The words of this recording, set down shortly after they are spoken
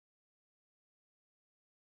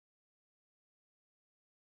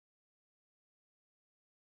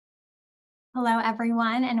Hello,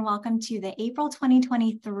 everyone, and welcome to the April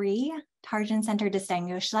 2023 Tarjan Center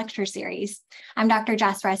Distinguished Lecture Series. I'm Dr.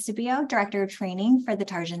 Jasper Estebio, Director of Training for the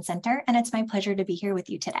Tarjan Center, and it's my pleasure to be here with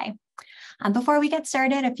you today. Before we get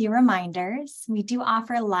started, a few reminders. We do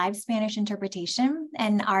offer live Spanish interpretation,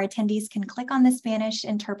 and our attendees can click on the Spanish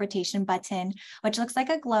interpretation button, which looks like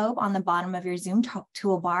a globe on the bottom of your Zoom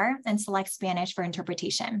toolbar, and select Spanish for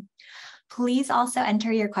interpretation. Please also enter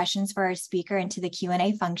your questions for our speaker into the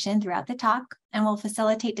Q&A function throughout the talk, and we'll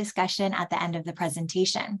facilitate discussion at the end of the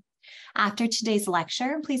presentation. After today's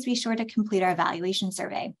lecture, please be sure to complete our evaluation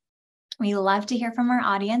survey. We love to hear from our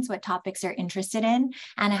audience what topics you're interested in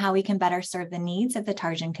and how we can better serve the needs of the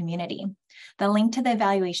Tarjan community. The link to the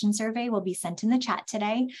evaluation survey will be sent in the chat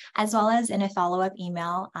today, as well as in a follow-up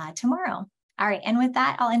email tomorrow. All right, and with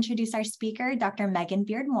that, I'll introduce our speaker, Dr. Megan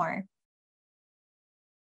Beardmore.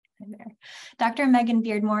 Dr. Megan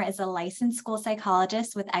Beardmore is a licensed school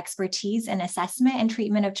psychologist with expertise in assessment and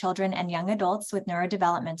treatment of children and young adults with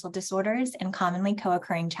neurodevelopmental disorders and commonly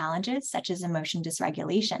co-occurring challenges such as emotion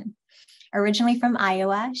dysregulation. Originally from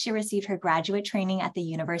Iowa, she received her graduate training at the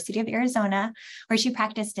University of Arizona, where she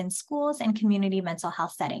practiced in schools and community mental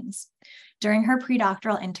health settings. During her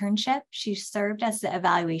predoctoral internship, she served as the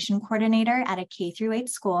evaluation coordinator at a K-8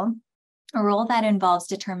 school, a role that involves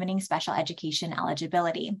determining special education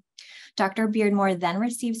eligibility. Dr. Beardmore then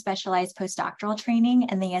received specialized postdoctoral training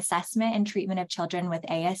in the assessment and treatment of children with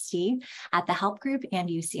ASD at the Help Group and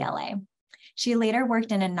UCLA. She later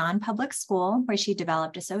worked in a non-public school where she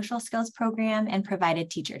developed a social skills program and provided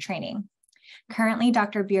teacher training. Currently,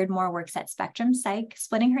 Dr. Beardmore works at Spectrum Psych,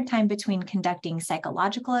 splitting her time between conducting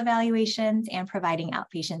psychological evaluations and providing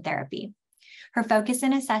outpatient therapy. Her focus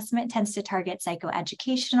in assessment tends to target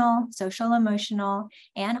psychoeducational, social-emotional,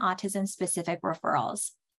 and autism-specific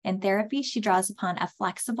referrals. In therapy, she draws upon a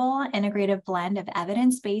flexible, integrative blend of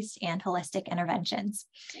evidence-based and holistic interventions.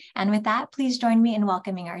 And with that, please join me in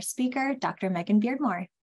welcoming our speaker, Dr. Megan Beardmore.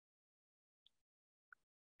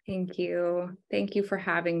 Thank you. Thank you for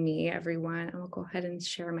having me, everyone. I'll go ahead and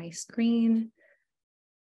share my screen.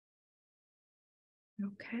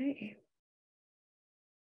 Okay.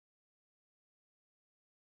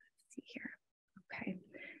 Here. Okay,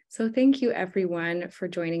 so thank you everyone for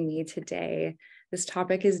joining me today. This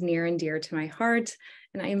topic is near and dear to my heart,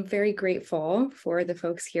 and I am very grateful for the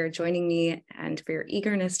folks here joining me and for your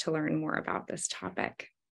eagerness to learn more about this topic.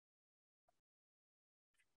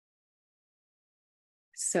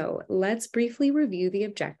 So let's briefly review the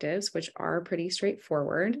objectives, which are pretty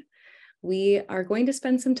straightforward. We are going to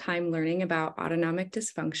spend some time learning about autonomic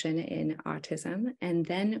dysfunction in autism, and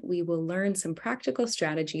then we will learn some practical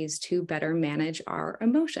strategies to better manage our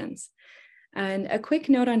emotions. And a quick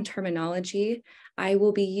note on terminology, I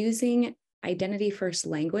will be using identity-first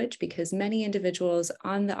language because many individuals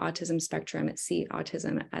on the autism spectrum see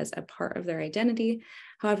autism as a part of their identity.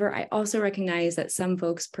 However, I also recognize that some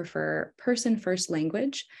folks prefer person-first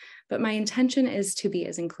language, but my intention is to be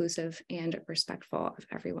as inclusive and respectful of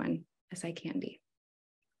everyone as I can be.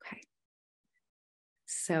 Okay,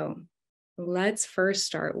 so let's first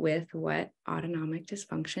start with what autonomic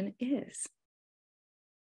dysfunction is.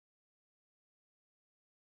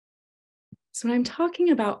 So when I'm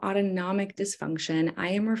talking about autonomic dysfunction, I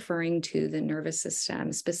am referring to the nervous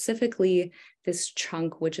system, specifically this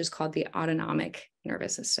chunk, which is called the autonomic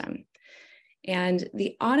nervous system. And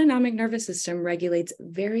the autonomic nervous system regulates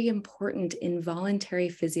very important involuntary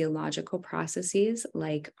physiological processes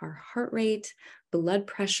like our heart rate, blood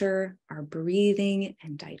pressure, our breathing,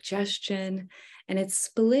 and digestion. And it's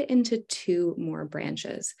split into two more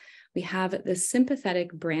branches. We have the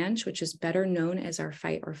sympathetic branch, which is better known as our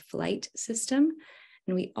fight or flight system.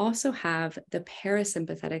 And we also have the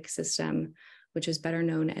parasympathetic system, which is better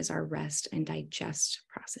known as our rest and digest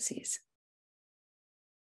processes.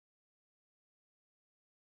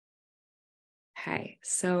 Okay,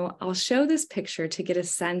 so I'll show this picture to get a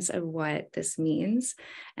sense of what this means.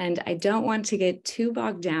 And I don't want to get too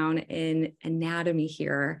bogged down in anatomy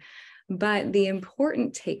here, but the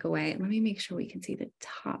important takeaway, let me make sure we can see the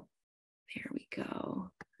top, there we go,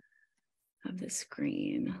 of the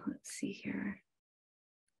screen. Let's see here.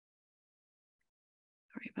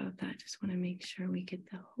 Sorry about that, just want to make sure we get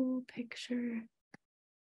the whole picture.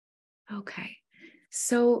 Okay,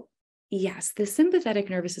 so yes, the sympathetic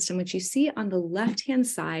nervous system, which you see on the left-hand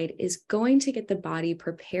side, is going to get the body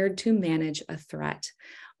prepared to manage a threat,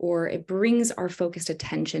 or it brings our focused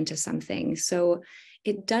attention to something. So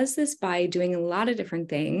it does this by doing a lot of different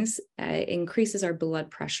things. It increases our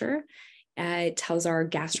blood pressure. It tells our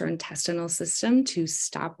gastrointestinal system to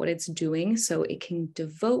stop what it's doing so it can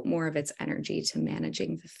devote more of its energy to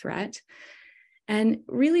managing the threat. And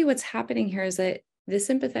really what's happening here is that the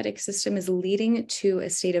sympathetic system is leading to a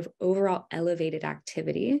state of overall elevated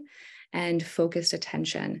activity and focused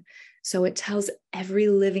attention. So it tells every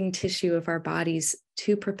living tissue of our bodies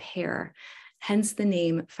to prepare, hence the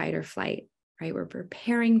name fight or flight, right? We're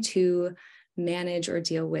preparing to manage or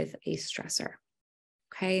deal with a stressor,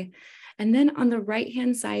 okay? And then on the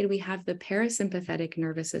right-hand side, we have the parasympathetic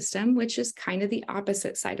nervous system, which is kind of the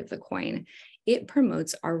opposite side of the coin. It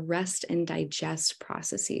promotes our rest and digest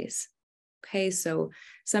processes. Okay, so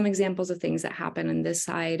some examples of things that happen on this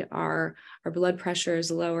side are our blood pressure is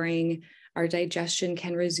lowering, our digestion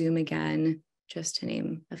can resume again, just to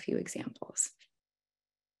name a few examples.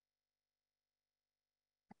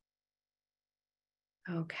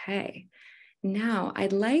 Okay, now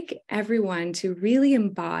I'd like everyone to really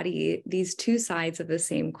embody these two sides of the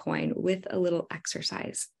same coin with a little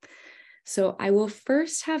exercise. So I will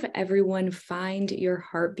first have everyone find your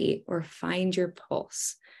heartbeat or find your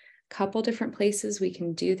pulse. Couple different places we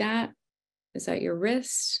can do that. Is that your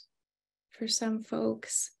wrist for some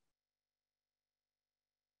folks?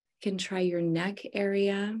 You can try your neck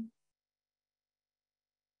area.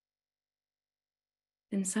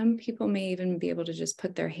 And some people may even be able to just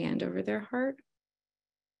put their hand over their heart.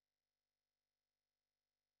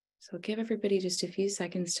 So give everybody just a few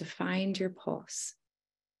seconds to find your pulse.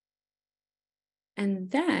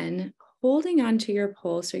 And then holding on to your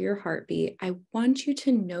pulse or your heartbeat, I want you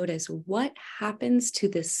to notice what happens to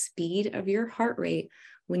the speed of your heart rate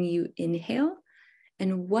when you inhale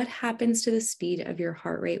and what happens to the speed of your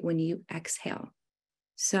heart rate when you exhale.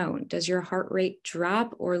 So does your heart rate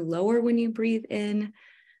drop or lower when you breathe in,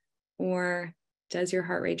 or does your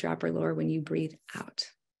heart rate drop or lower when you breathe out?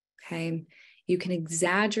 Okay, you can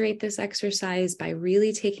exaggerate this exercise by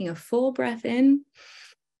really taking a full breath in,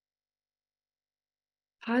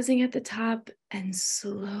 pausing at the top and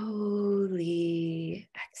slowly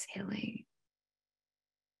exhaling.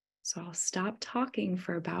 So I'll stop talking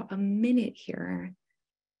for about a minute here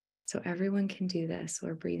so everyone can do this.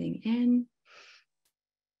 We're breathing in.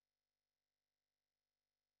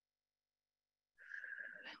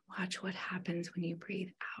 Watch what happens when you breathe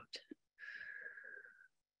out.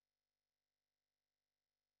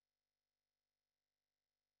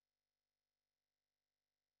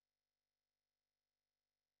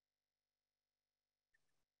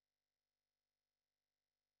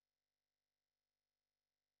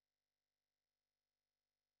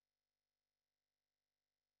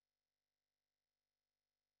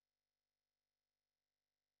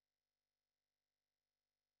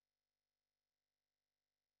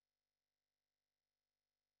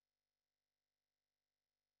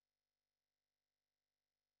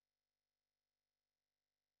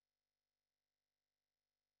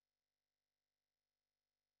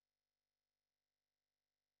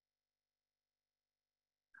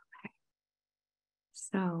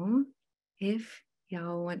 So if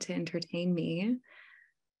y'all want to entertain me,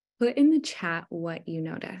 put in the chat what you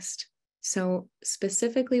noticed. So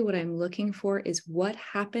specifically what I'm looking for is what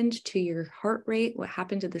happened to your heart rate, what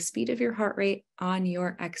happened to the speed of your heart rate on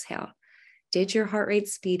your exhale. Did your heart rate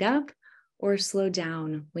speed up or slow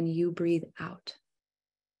down when you breathe out?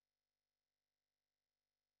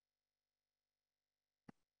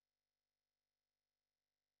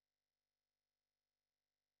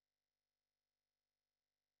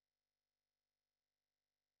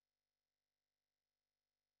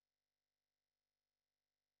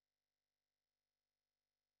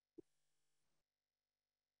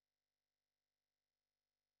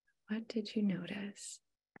 What did you notice?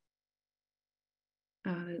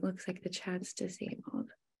 Oh, it looks like the chat's disabled.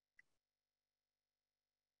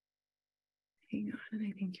 Hang on,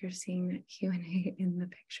 I think you're seeing that Q&A in the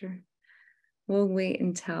picture. We'll wait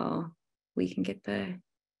until we can get the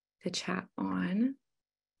chat on.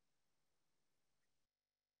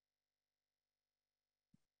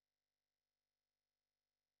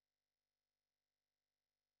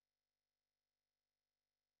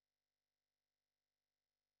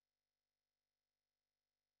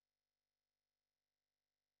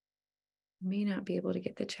 May not be able to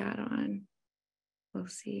get the chat on. We'll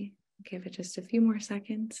see. Give it just a few more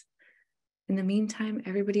seconds. In the meantime,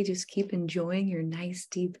 everybody just keep enjoying your nice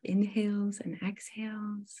deep inhales and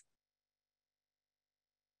exhales.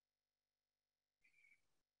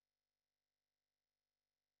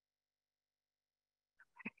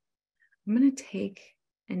 Okay. I'm going to take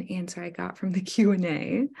an answer I got from the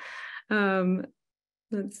Q&A.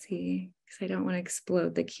 Let's see, because I don't want to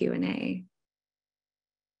explode the Q&A.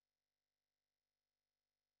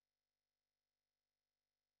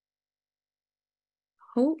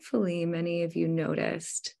 Hopefully, many of you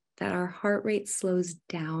noticed that our heart rate slows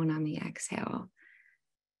down on the exhale.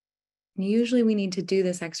 And usually we need to do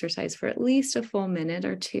this exercise for at least a full minute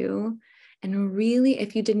or two. And really,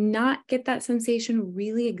 if you did not get that sensation,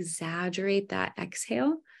 really exaggerate that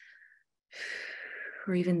exhale,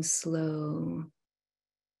 or even slow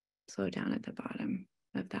down at the bottom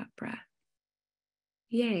of that breath.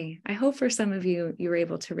 Yay. I hope for some of you, you were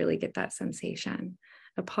able to really get that sensation.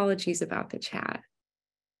 Apologies about the chat.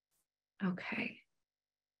 Okay.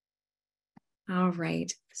 All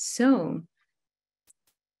right. So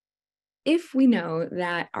if we know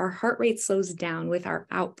that our heart rate slows down with our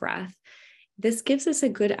out breath, this gives us a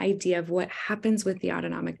good idea of what happens with the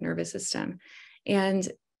autonomic nervous system. And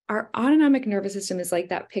our autonomic nervous system is like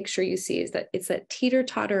that picture you see, is that it's that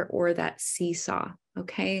teeter-totter or that seesaw,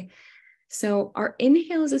 okay? So our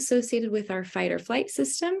inhale is associated with our fight or flight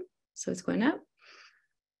system, so it's going up.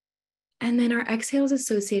 And then our exhale is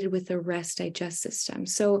associated with the rest digest system.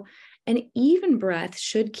 So an even breath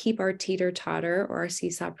should keep our teeter-totter or our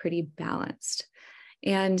seesaw pretty balanced.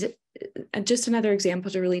 And just another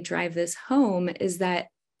example to really drive this home is that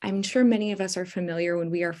I'm sure many of us are familiar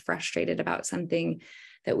when we are frustrated about something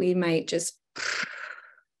that we might just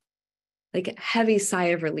like a heavy sigh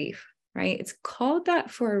of relief, right? It's called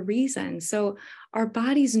that for a reason. So our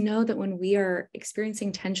bodies know that when we are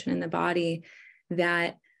experiencing tension in the body,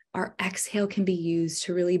 that our exhale can be used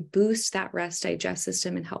to really boost that rest digest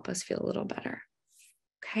system and help us feel a little better.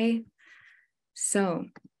 Okay. So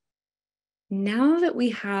now that we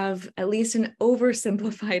have at least an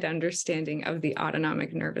oversimplified understanding of the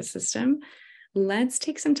autonomic nervous system, let's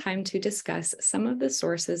take some time to discuss some of the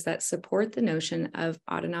sources that support the notion of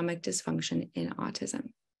autonomic dysfunction in autism.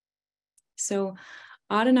 So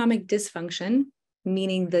autonomic dysfunction,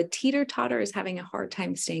 meaning the teeter-totter is having a hard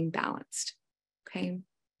time staying balanced, okay?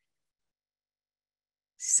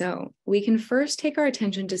 So we can first take our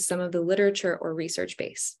attention to some of the literature or research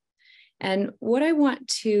base. And what I want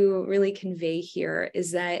to really convey here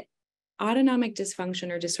is that autonomic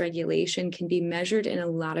dysfunction or dysregulation can be measured in a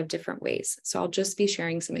lot of different ways. So I'll just be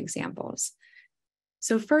sharing some examples.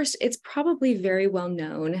 So first, it's probably very well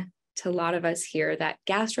known to a lot of us here that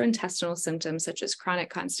gastrointestinal symptoms such as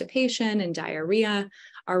chronic constipation and diarrhea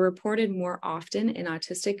are reported more often in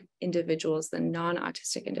autistic individuals than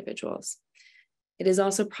non-autistic individuals. It is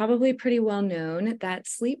also probably pretty well known that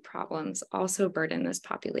sleep problems also burden this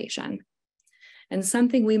population. And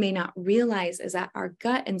something we may not realize is that our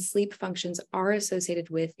gut and sleep functions are associated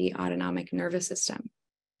with the autonomic nervous system.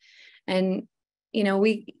 And, you know,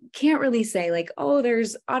 we can't really say like, oh,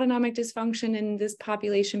 there's autonomic dysfunction in this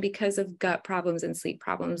population because of gut problems and sleep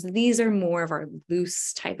problems. These are more of our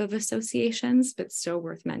loose type of associations, but still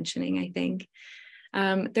worth mentioning, I think.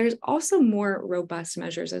 There's also more robust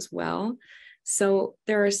measures as well. So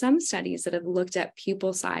there are some studies that have looked at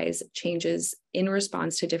pupil size changes in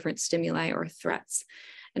response to different stimuli or threats.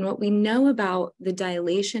 And what we know about the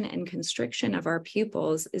dilation and constriction of our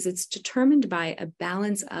pupils is it's determined by a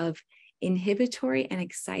balance of inhibitory and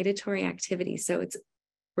excitatory activity. So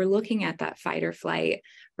we're looking at that fight or flight,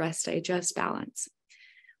 rest digest balance.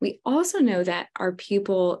 We also know that our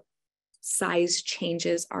pupil size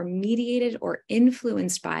changes are mediated or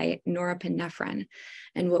influenced by norepinephrine.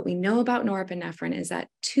 And what we know about norepinephrine is that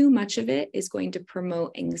too much of it is going to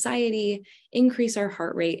promote anxiety, increase our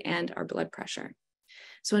heart rate, and our blood pressure.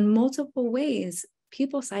 So in multiple ways,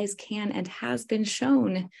 pupil size can and has been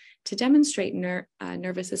shown to demonstrate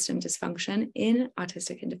nervous system dysfunction in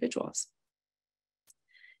autistic individuals.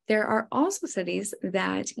 There are also studies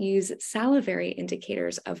that use salivary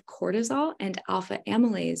indicators of cortisol and alpha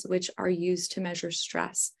amylase, which are used to measure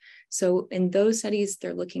stress. So in those studies,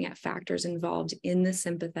 they're looking at factors involved in the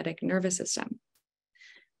sympathetic nervous system.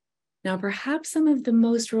 Now, perhaps some of the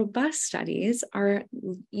most robust studies are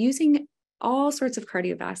using all sorts of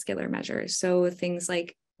cardiovascular measures. So things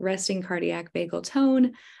like resting cardiac vagal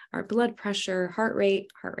tone, our blood pressure, heart rate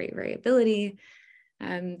variability.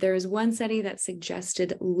 There was one study that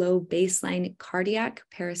suggested low baseline cardiac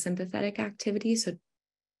parasympathetic activity, so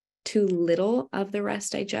too little of the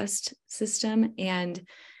rest digest system, and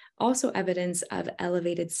also evidence of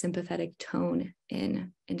elevated sympathetic tone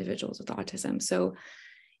in individuals with autism. So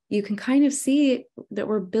you can kind of see that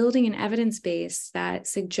we're building an evidence base that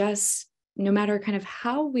suggests no matter kind of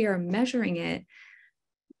how we are measuring it,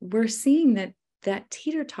 we're seeing that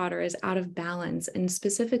teeter-totter is out of balance, and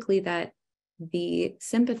specifically that the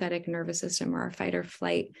sympathetic nervous system or our fight or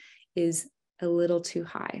flight is a little too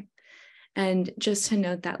high. And just to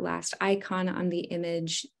note, that last icon on the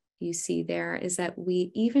image you see there is that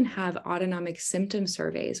we even have autonomic symptom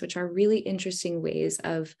surveys, which are really interesting ways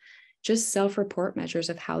of just self-report measures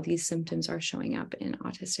of how these symptoms are showing up in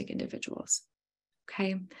autistic individuals.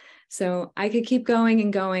 Okay, so I could keep going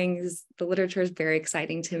and going. The literature is very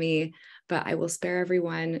exciting to me, but I will spare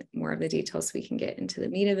everyone more of the details so we can get into the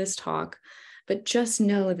meat of this talk. But just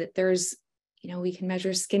know that there's, we can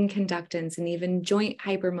measure skin conductance and even joint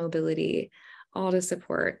hypermobility, all to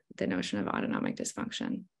support the notion of autonomic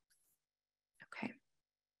dysfunction. Okay.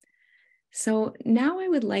 So now I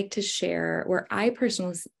would like to share where I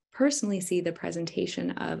personally see the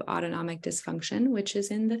presentation of autonomic dysfunction, which is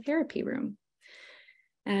in the therapy room.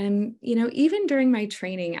 And, even during my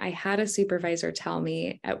training, I had a supervisor tell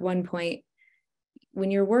me at one point,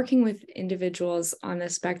 when you're working with individuals on the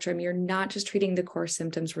spectrum, you're not just treating the core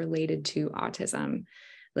symptoms related to autism,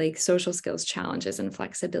 like social skills challenges and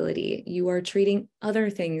flexibility. You are treating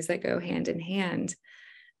other things that go hand in hand.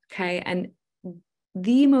 Okay. And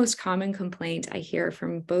the most common complaint I hear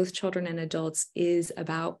from both children and adults is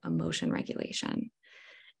about emotion regulation.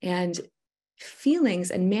 And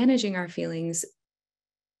feelings and managing our feelings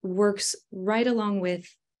works right along with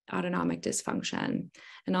autonomic dysfunction.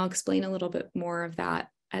 And I'll explain a little bit more of that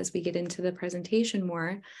as we get into the presentation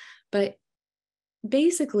more. But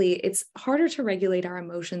basically, it's harder to regulate our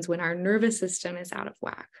emotions when our nervous system is out of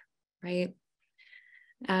whack, right?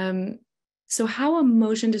 So how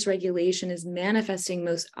emotion dysregulation is manifesting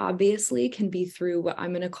most obviously can be through what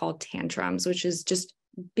I'm going to call tantrums, which is just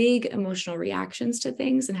big emotional reactions to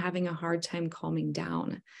things and having a hard time calming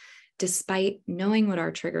down, despite knowing what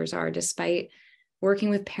our triggers are, despite working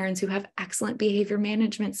with parents who have excellent behavior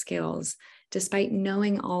management skills, despite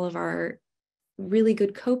knowing all of our really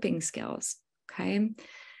good coping skills, okay?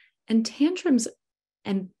 And tantrums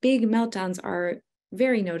and big meltdowns are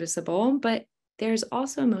very noticeable, but there's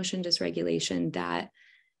also emotion dysregulation that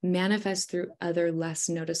manifests through other less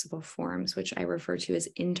noticeable forms, which I refer to as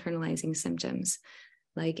internalizing symptoms,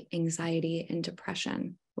 like anxiety and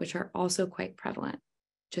depression, which are also quite prevalent.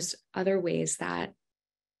 Just other ways that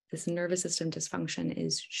this nervous system dysfunction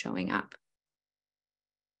is showing up.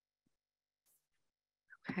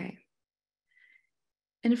 Okay.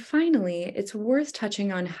 And finally, it's worth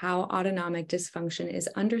touching on how autonomic dysfunction is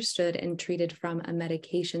understood and treated from a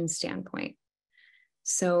medication standpoint.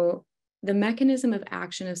 So the mechanism of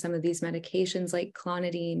action of some of these medications like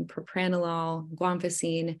clonidine, propranolol,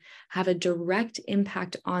 guanfacine have a direct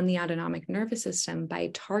impact on the autonomic nervous system by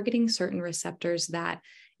targeting certain receptors that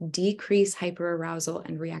decrease hyperarousal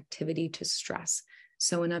and reactivity to stress.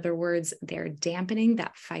 So in other words, they're dampening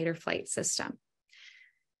that fight or flight system.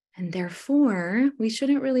 And therefore, we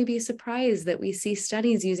shouldn't really be surprised that we see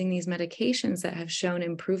studies using these medications that have shown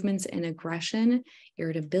improvements in aggression,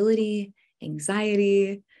 irritability,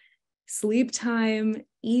 anxiety, sleep time,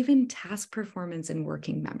 even task performance and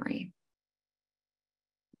working memory.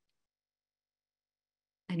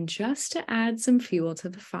 And just to add some fuel to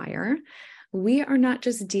the fire, we are not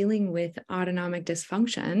just dealing with autonomic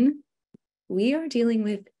dysfunction, we are dealing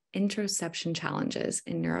with interoception challenges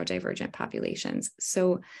in neurodivergent populations.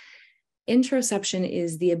 So interoception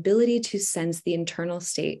is the ability to sense the internal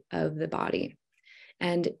state of the body.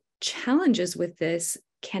 And challenges with this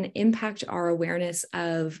can impact our awareness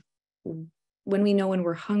of when we know when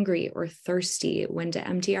we're hungry or thirsty, when to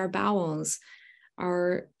empty our bowels,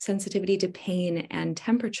 our sensitivity to pain and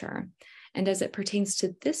temperature. And as it pertains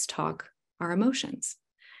to this talk, our emotions.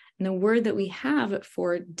 And the word that we have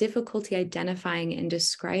for difficulty identifying and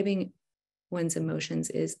describing one's emotions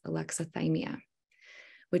is alexithymia,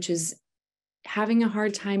 which is having a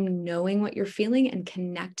hard time knowing what you're feeling and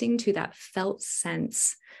connecting to that felt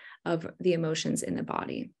sense of the emotions in the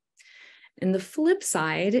body. And the flip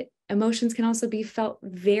side, emotions can also be felt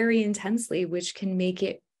very intensely, which can make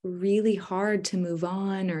it really hard to move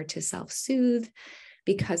on or to self-soothe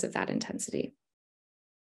because of that intensity.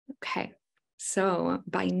 Okay. So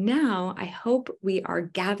by now, I hope we are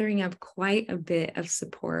gathering up quite a bit of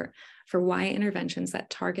support for why interventions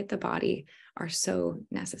that target the body are so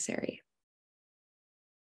necessary.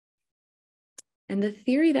 And the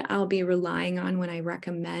theory that I'll be relying on when I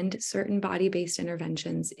recommend certain body-based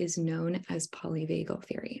interventions is known as polyvagal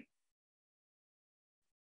theory.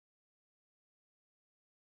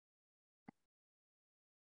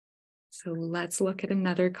 So let's look at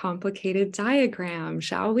another complicated diagram,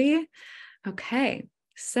 shall we? Okay,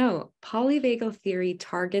 so polyvagal theory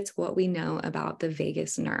targets what we know about the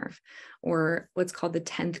vagus nerve, or what's called the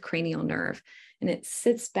 10th cranial nerve. And it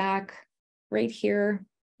sits back right here.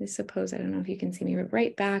 I suppose, I don't know if you can see me, but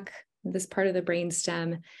right back, this part of the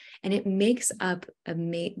brainstem, and it makes up the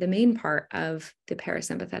main part of the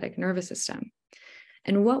parasympathetic nervous system.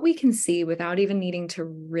 And what we can see without even needing to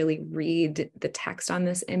really read the text on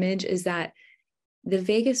this image is that the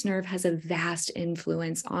vagus nerve has a vast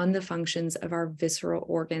influence on the functions of our visceral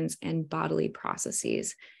organs and bodily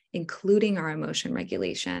processes, including our emotion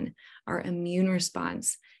regulation, our immune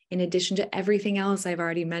response, in addition to everything else I've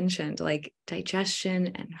already mentioned, like digestion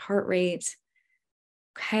and heart rate.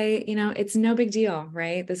 Okay, it's no big deal,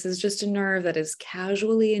 right? This is just a nerve that is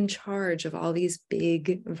casually in charge of all these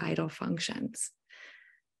big vital functions.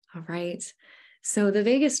 All right. So the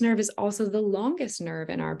vagus nerve is also the longest nerve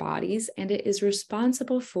in our bodies, and it is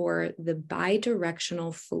responsible for the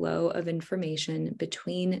bidirectional flow of information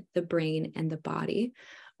between the brain and the body,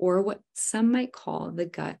 or what some might call the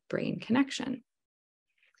gut-brain connection.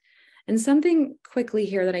 And something quickly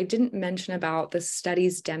here that I didn't mention about the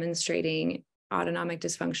studies demonstrating autonomic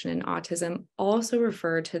dysfunction in autism also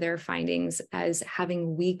refer to their findings as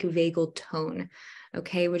having weak vagal tone,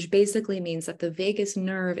 okay, which basically means that the vagus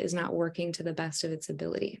nerve is not working to the best of its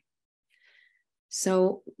ability.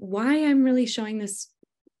 So why I'm really showing this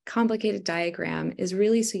complicated diagram is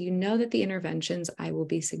really so you know that the interventions I will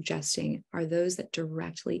be suggesting are those that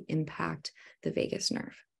directly impact the vagus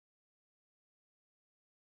nerve.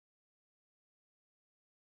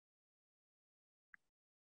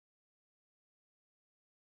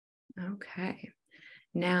 Okay.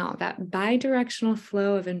 Now, that bidirectional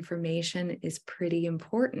flow of information is pretty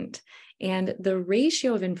important. And the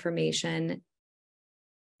ratio of information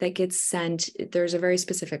that gets sent, there's a very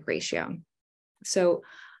specific ratio. So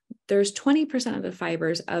there's 20% of the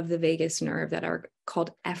fibers of the vagus nerve that are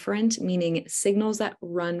called efferent, meaning signals that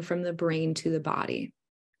run from the brain to the body.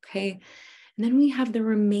 Okay. And then we have the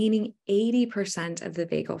remaining 80% of the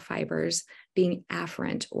vagal fibers being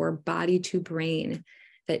afferent, or body to brain,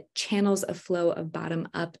 that channels a flow of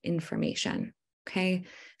bottom-up information. Okay.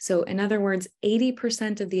 So in other words,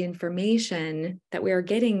 80% of the information that we are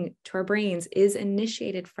getting to our brains is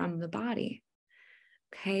initiated from the body.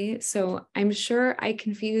 Okay. So I'm sure I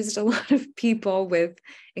confused a lot of people with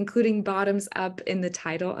including bottoms up in the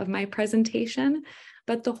title of my presentation.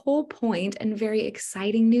 But the whole point, and very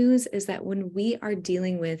exciting news, is that when we are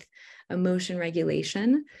dealing with emotion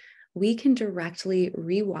regulation, we can directly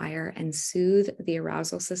rewire and soothe the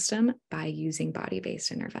arousal system by using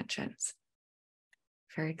body-based interventions.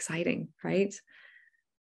 Very exciting, right?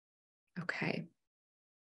 Okay.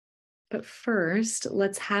 But first,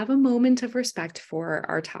 let's have a moment of respect for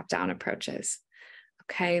our top-down approaches.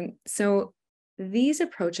 Okay, so these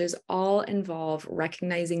approaches all involve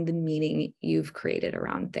recognizing the meaning you've created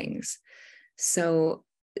around things. So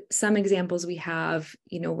some examples we have,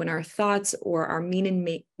 when our thoughts or our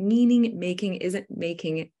meaning making isn't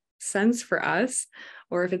making sense for us,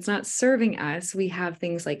 or if it's not serving us, we have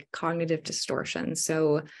things like cognitive distortion.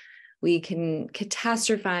 So we can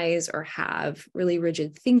catastrophize or have really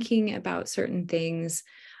rigid thinking about certain things.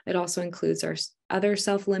 It also includes our other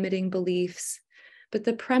self-limiting beliefs. But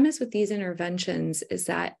the premise with these interventions is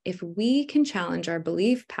that if we can challenge our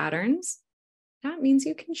belief patterns, that means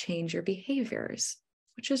you can change your behaviors,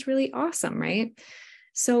 which is really awesome, right?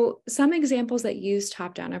 So some examples that use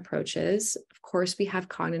top-down approaches, of course, we have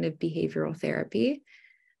cognitive behavioral therapy.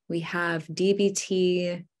 We have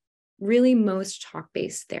DBT, really most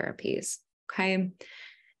talk-based therapies, okay?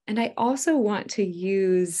 And I also want to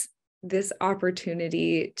use this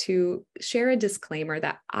opportunity to share a disclaimer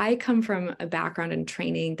that I come from a background and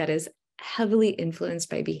training that is heavily influenced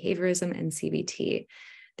by behaviorism and CBT.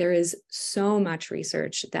 There is so much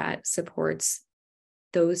research that supports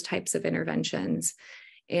those types of interventions.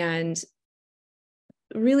 And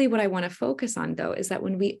really what I want to focus on, though, is that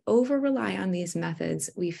when we over-rely on these methods,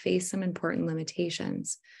 we face some important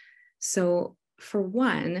limitations. So for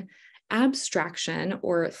one, abstraction,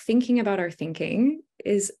 or thinking about our thinking,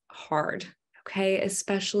 is hard, okay,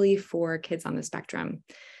 especially for kids on the spectrum.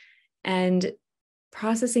 And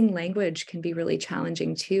processing language can be really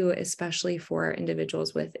challenging too, especially for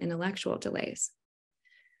individuals with intellectual delays.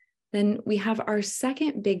 Then we have our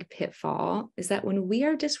second big pitfall, is that when we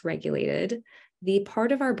are dysregulated, the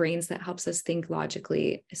part of our brains that helps us think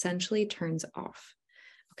logically essentially turns off.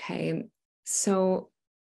 Okay, so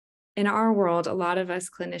in our world, a lot of us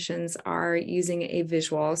clinicians are using a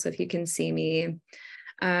visual. So if you can see me,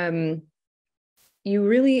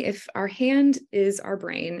 if our hand is our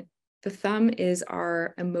brain, the thumb is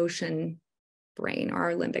our emotion brain,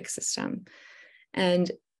 our limbic system. And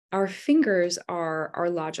our fingers are our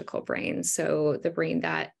logical brain. So the brain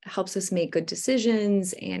that helps us make good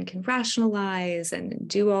decisions and can rationalize and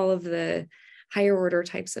do all of the higher order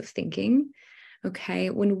types of thinking. Okay,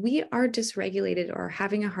 when we are dysregulated or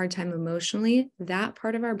having a hard time emotionally, that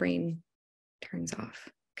part of our brain turns off.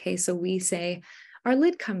 Okay, so we say our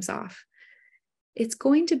lid comes off. it's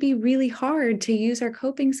going to be really hard to use our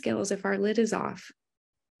coping skills if our lid is off,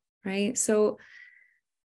 right? So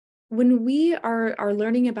when we are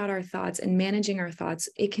learning about our thoughts and managing our thoughts,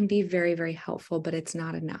 it can be very, very helpful, but it's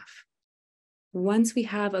not enough. Once we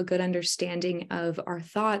have a good understanding of our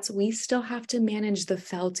thoughts, we still have to manage the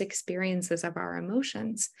felt experiences of our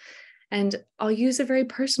emotions. And I'll use a very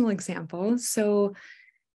personal example. So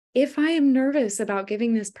if I am nervous about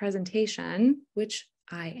giving this presentation, which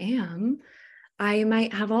I am, I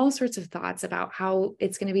might have all sorts of thoughts about how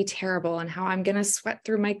it's going to be terrible and how I'm going to sweat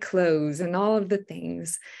through my clothes and all of the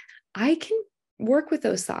things. I can work with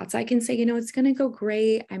those thoughts. I can say, it's going to go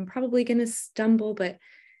great. I'm probably going to stumble, but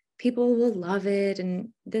people will love it and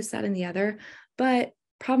this, that, and the other. But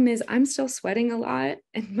problem is I'm still sweating a lot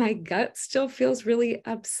and my gut still feels really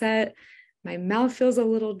upset. My mouth feels a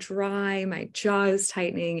little dry. My jaw is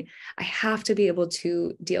tightening. I have to be able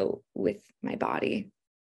to deal with my body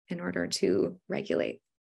in order to regulate.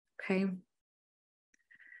 Okay.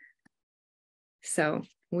 So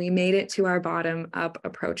we made it to our bottom up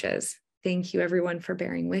approaches. Thank you everyone for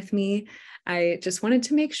bearing with me. I just wanted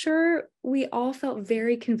to make sure we all felt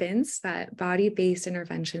very convinced that body-based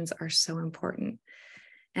interventions are so important.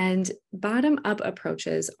 And bottom-up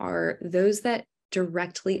approaches are those that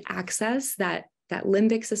directly access that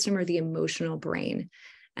limbic system or the emotional brain.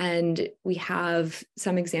 And we have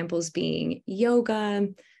some examples being yoga,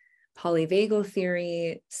 polyvagal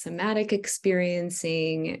theory, somatic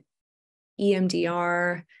experiencing,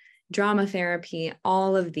 EMDR, drama therapy.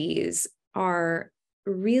 All of these are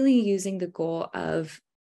really using the goal of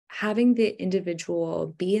having the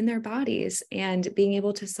individual be in their bodies and being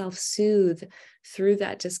able to self-soothe through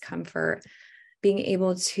that discomfort, being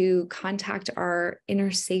able to contact our inner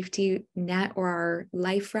safety net or our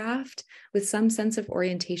life raft with some sense of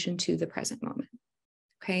orientation to the present moment.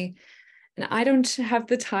 Okay. And I don't have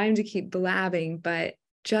the time to keep blabbing, but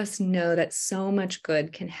just know that so much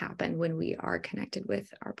good can happen when we are connected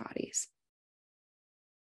with our bodies.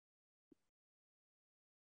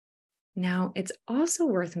 Now, it's also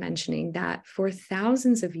worth mentioning that for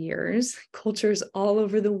thousands of years, cultures all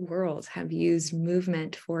over the world have used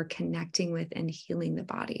movement for connecting with and healing the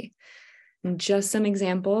body. And just some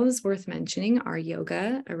examples worth mentioning are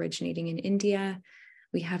yoga, originating in India.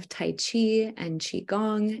 We have Tai Chi and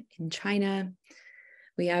Qigong in China.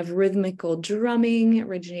 We have rhythmical drumming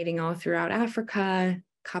originating all throughout Africa,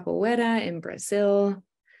 capoeira in Brazil,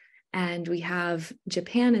 and we have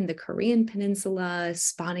Japan and the Korean Peninsula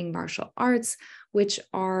spawning martial arts, which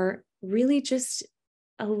are really just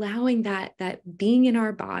allowing that being in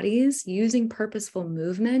our bodies, using purposeful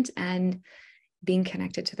movement and being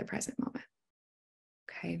connected to the present moment.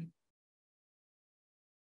 Okay.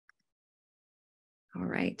 All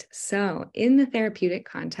right, so in the therapeutic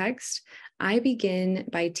context, I begin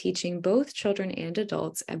by teaching both children and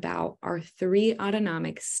adults about our 3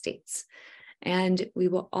 autonomic states. And we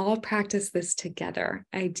will all practice this together,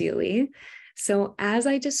 ideally. So as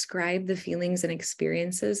I describe the feelings and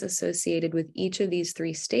experiences associated with each of these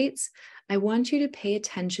 3 states, I want you to pay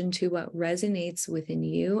attention to what resonates within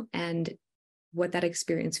you and what that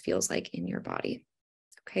experience feels like in your body.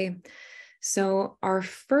 Okay, so our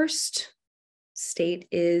first state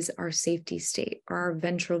is our safety state. Our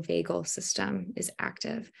ventral vagal system is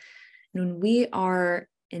active. And when we are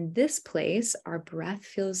in this place, our breath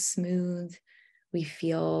feels smooth. We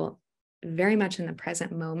feel very much in the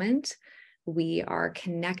present moment. We are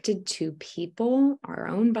connected to people, our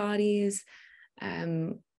own bodies.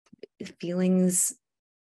 Feelings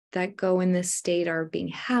that go in this state are being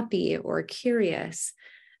happy or curious.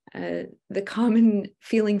 The common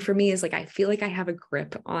feeling for me is like, I feel like I have a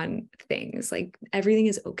grip on things, like everything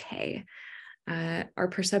is okay. Our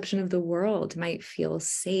perception of the world might feel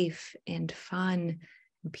safe and fun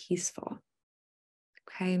and peaceful.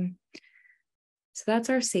 Okay. So that's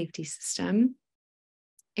our safety system.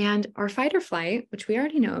 And our fight or flight, which we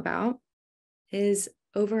already know about, is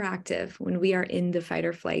overactive when we are in the fight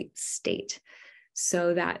or flight state.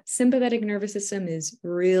 So that sympathetic nervous system is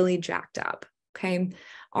really jacked up. Okay.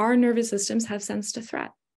 Our nervous systems have sensed a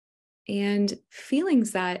threat, and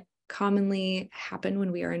feelings that commonly happen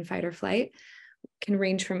when we are in fight or flight can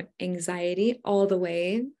range from anxiety all the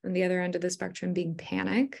way on the other end of the spectrum being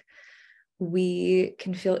panic. We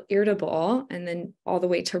can feel irritable and then all the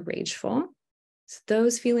way to rageful. So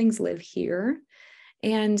those feelings live here.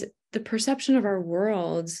 And the perception of our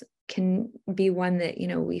world can be one that,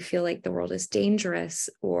 we feel like the world is dangerous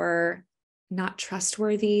or not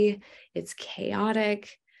trustworthy. It's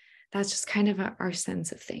chaotic. That's just kind of our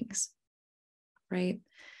sense of things, right?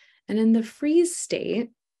 And in the freeze state,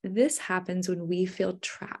 this happens when we feel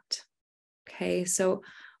trapped. Okay, so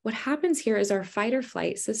what happens here is our fight or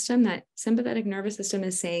flight system, that sympathetic nervous system,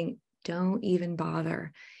 is saying, don't even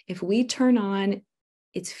bother. If we turn on,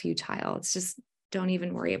 it's futile. It's just, don't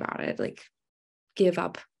even worry about it. Like, give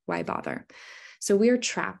up. Why bother? So we are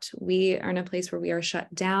trapped. We are in a place where we are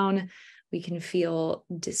shut down. We can feel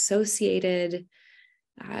dissociated,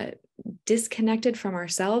 disconnected from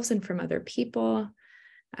ourselves and from other people.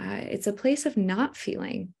 It's a place of not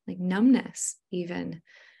feeling, like numbness even.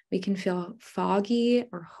 We can feel foggy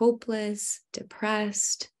or hopeless,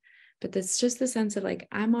 depressed, but that's just the sense of like,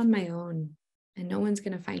 I'm on my own and no one's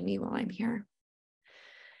going to find me while I'm here.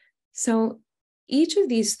 So each of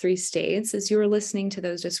these three states, as you were listening to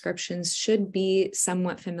those descriptions, should be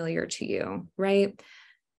somewhat familiar to you, right?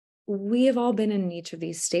 We have all been in each of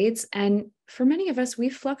these states. And for many of us, we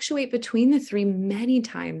fluctuate between the three many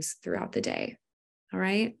times throughout the day. All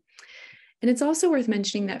right. And it's also worth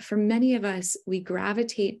mentioning that for many of us, we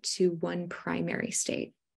gravitate to one primary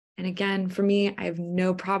state. And again, for me, I have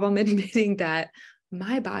no problem admitting that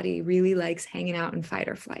my body really likes hanging out in fight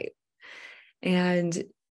or flight. And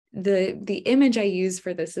the image I use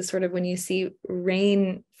for this is sort of when you see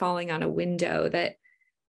rain falling on a window, that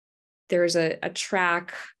there's a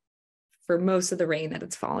track for most of the rain that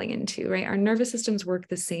it's falling into, right? Our nervous systems work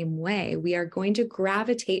the same way. We are going to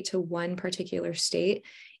gravitate to one particular state,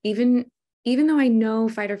 even though I know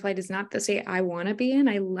fight or flight is not the state I want to be in.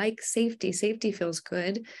 I like safety. Safety feels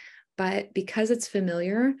good, but because it's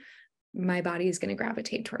familiar, my body is going to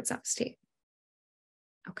gravitate towards that state.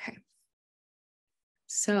 Okay.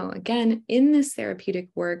 So again, in this therapeutic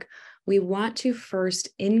work, we want to first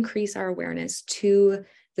increase our awareness to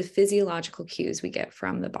the physiological cues we get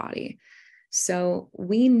from the body. So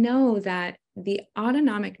we know that the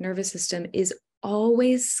autonomic nervous system is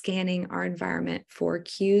always scanning our environment for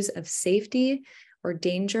cues of safety or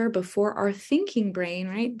danger before our thinking brain,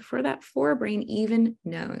 right? Before that forebrain even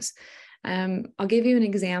knows. I'll give you an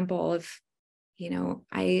example of,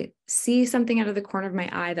 I see something out of the corner of my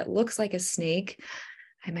eye that looks like a snake.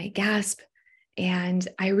 I might gasp, and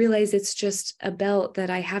I realize it's just a belt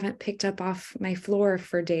that I haven't picked up off my floor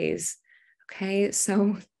for days. Okay,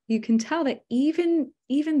 so you can tell that even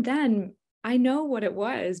then, I know what it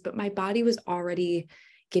was, but my body was already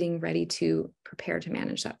getting ready to prepare to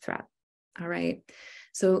manage that threat. All right.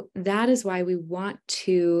 So that is why we want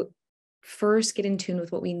to first get in tune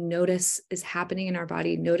with what we notice is happening in our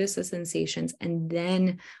body, notice the sensations, and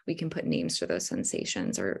then we can put names to those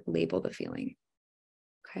sensations or label the feeling.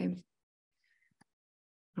 Okay.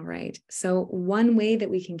 All right. So one way that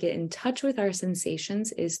we can get in touch with our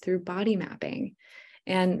sensations is through body mapping.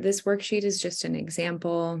 And this worksheet is just an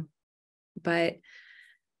example, but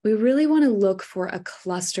we really want to look for a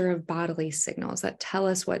cluster of bodily signals that tell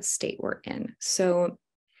us what state we're in. So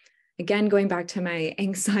again, going back to my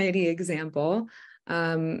anxiety example,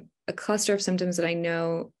 a cluster of symptoms that I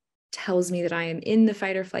know tells me that I am in the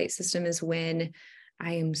fight or flight system is when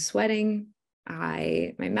I am sweating,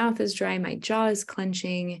 my mouth is dry, my jaw is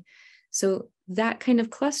clenching. So that kind of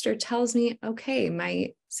cluster tells me, okay,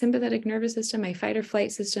 my sympathetic nervous system, my fight or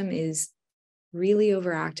flight system is really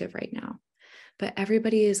overactive right now. But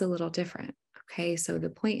everybody is a little different. Okay, so the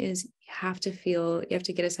point is you have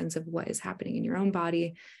to get a sense of what is happening in your own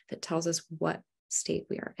body that tells us what state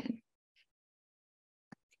we are in.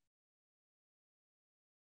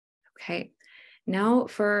 Okay, now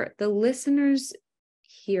for the listeners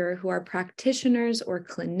here who are practitioners or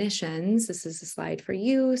clinicians, this is a slide for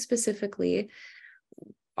you specifically.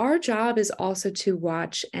 Our job is also to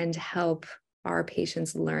watch and help our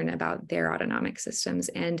patients learn about their autonomic systems.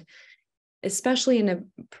 And especially in a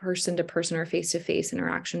person-to-person or face-to-face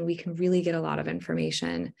interaction, we can really get a lot of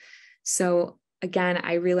information. So again,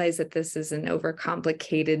 I realize that this is an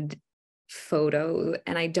overcomplicated photo,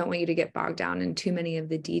 and I don't want you to get bogged down in too many of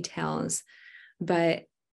the details, but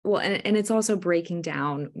and it's also breaking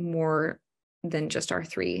down more than just our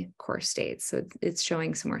three core states. So it's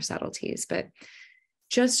showing some more subtleties, but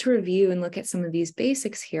just to review and look at some of these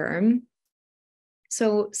basics here.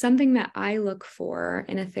 So something that I look for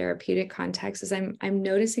in a therapeutic context is I'm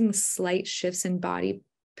noticing slight shifts in body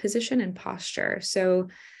position and posture. So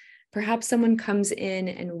perhaps someone comes in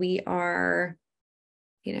and we are,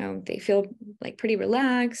 they feel like pretty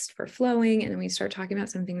relaxed, we're flowing, and then we start talking about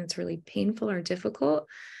something that's really painful or difficult.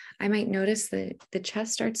 I might notice that the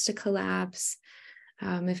chest starts to collapse.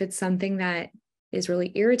 If it's something that is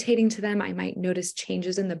really irritating to them, I might notice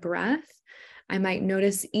changes in the breath. I might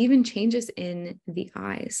notice even changes in the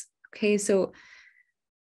eyes. Okay, so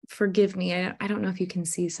forgive me, I don't know if you can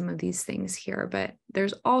see some of these things here, but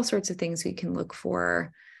there's all sorts of things we can look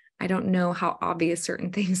for. I don't know how obvious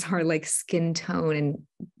certain things are, like skin tone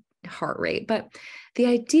and heart rate. But the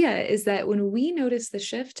idea is that when we notice the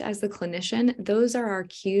shift as the clinician, those are our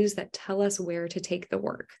cues that tell us where to take the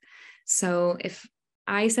work. So if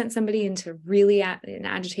I sent somebody into really an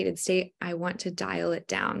agitated state, I want to dial it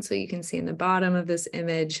down. So you can see in the bottom of this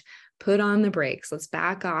image, put on the brakes. Let's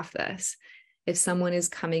back off this. If someone is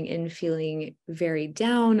coming in feeling very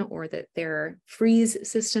down or that their freeze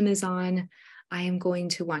system is on, I am going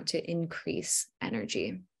to want to increase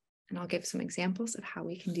energy. And I'll give some examples of how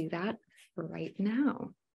we can do that right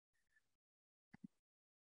now.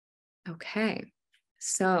 Okay,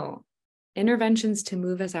 so interventions to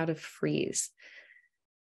move us out of freeze.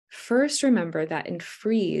 First, remember that in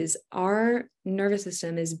freeze, our nervous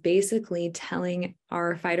system is basically telling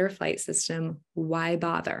our fight or flight system, why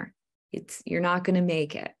bother? You're not going to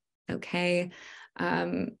make it. Okay.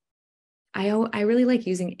 I really like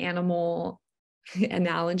using animal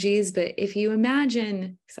analogies, but if you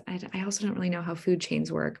imagine, I also don't really know how food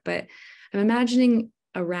chains work, but I'm imagining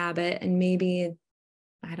a rabbit and maybe,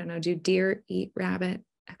 I don't know, do deer eat rabbit?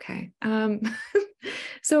 Okay.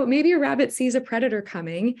 So maybe a rabbit sees a predator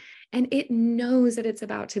coming and it knows that it's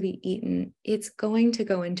about to be eaten. It's going to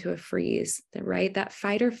go into a freeze, right? That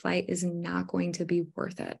fight or flight is not going to be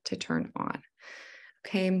worth it to turn on.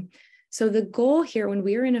 Okay. So the goal here when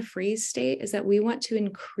we're in a freeze state is that we want to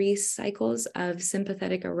increase cycles of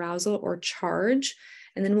sympathetic arousal or charge,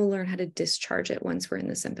 and then we'll learn how to discharge it once we're in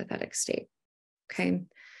the sympathetic state. Okay.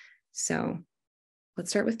 So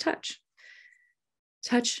let's start with touch.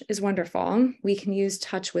 Touch is wonderful. We can use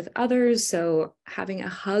touch with others. So having a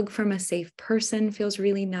hug from a safe person feels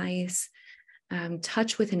really nice.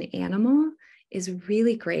 Touch with an animal is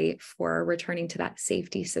really great for returning to that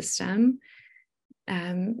safety system.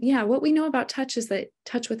 What we know about touch is that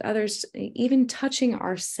touch with others, even touching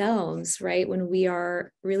ourselves, right? When we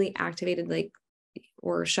are really activated,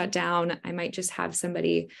 or shut down, I might just have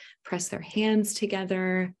somebody press their hands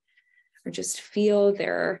together or just feel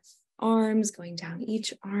their arms going down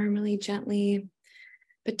each arm really gently.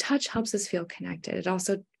 But touch helps us feel connected. It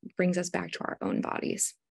also brings us back to our own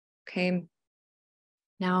bodies. Okay.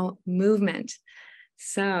 Now, movement.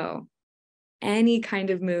 So any kind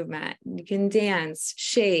of movement, you can dance,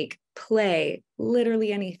 shake, play,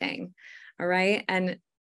 literally anything. All right. And,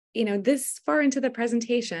 this far into the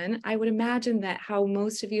presentation, I would imagine that how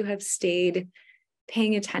most of you have stayed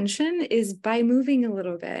paying attention is by moving a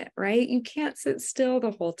little bit, right? You can't sit still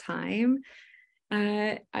the whole time.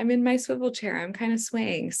 I'm in my swivel chair. I'm kind of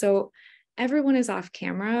swaying. So everyone is off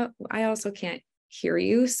camera. I also can't hear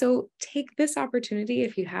you. So take this opportunity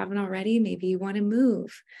if you haven't already. Maybe you want to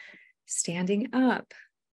move, standing up.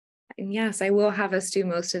 And yes, I will have us do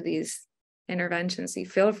most of these interventions. So you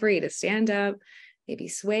feel free to stand up, maybe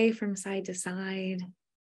sway from side to side,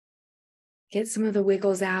 get some of the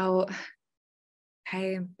wiggles out.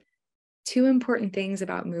 Okay. Two important things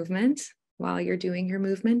about movement while you're doing your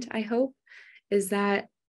movement, I hope, is that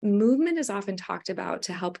movement is often talked about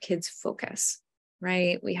to help kids focus,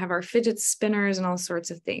 right? We have our fidget spinners and all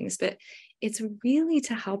sorts of things, but it's really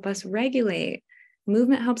to help us regulate.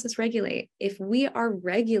 Movement helps us regulate. If we are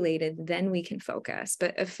regulated, then we can focus.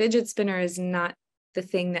 But a fidget spinner is not the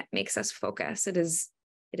thing that makes us focus. It is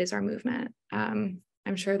our movement. I'm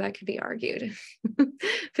sure that could be argued.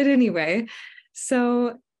 But anyway,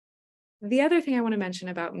 so the other thing I want to mention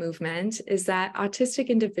about movement is that autistic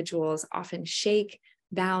individuals often shake,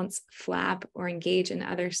 bounce, flap, or engage in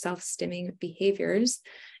other self-stimming behaviors.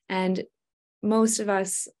 And most of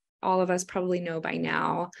us, all of us probably know by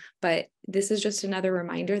now, but this is just another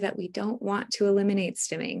reminder that we don't want to eliminate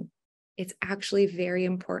stimming. It's actually very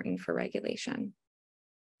important for regulation.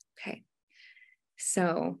 Okay,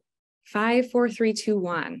 so 5, 4, 3, 2,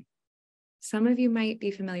 1. Some of you might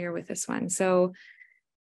be familiar with this one. So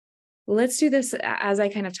let's do this as I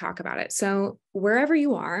kind of talk about it. So wherever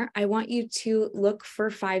you are, I want you to look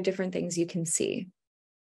for 5 different things you can see.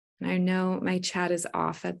 And I know my chat is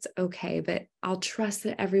off, that's okay, but I'll trust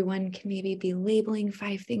that everyone can maybe be labeling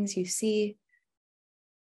 5 things you see,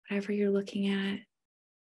 whatever you're looking at.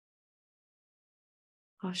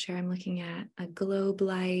 I'll share I'm looking at a globe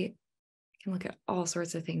light. I can look at all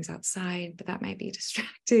sorts of things outside, but that might be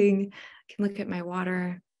distracting. I can look at my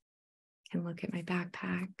water. I can look at my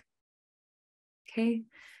backpack. Okay.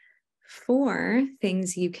 4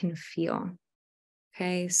 things you can feel.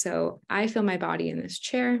 Okay. So I feel my body in this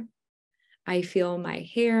chair. I feel my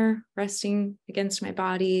hair resting against my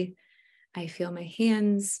body. I feel my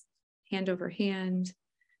hands, hand over hand.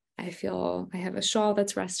 I feel I have a shawl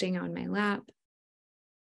that's resting on my lap.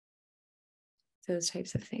 Those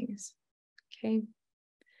types of things. Okay.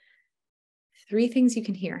 3 things you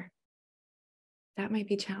can hear. That might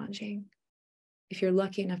be challenging. if you're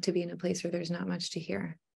lucky enough to be in a place where there's not much to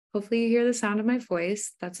hear. Hopefully you hear the sound of my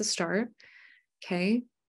voice. That's a start. Okay.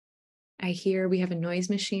 I hear we have a noise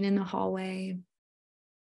machine in the hallway.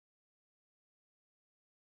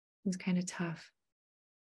 It's kind of tough.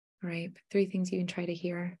 All right. 3 things you can try to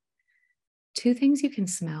hear. 2 things you can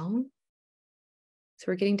smell. So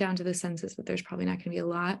we're getting down to the senses, but there's probably not going to be a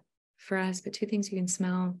lot for us, but 2 things you can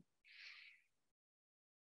smell.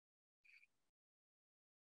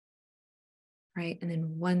 Right. And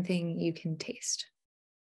then 1 thing you can taste.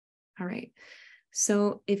 All right.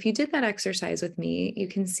 So if you did that exercise with me, you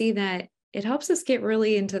can see that it helps us get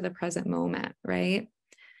really into the present moment, right?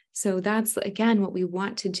 So that's, again, what we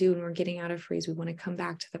want to do when we're getting out of freeze. We want to come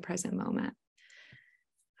back to the present moment.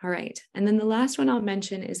 All right. And then the last one I'll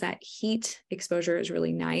mention is that heat exposure is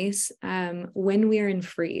really nice when we are in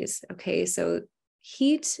freeze. Okay. So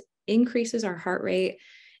heat increases our heart rate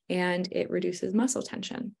and it reduces muscle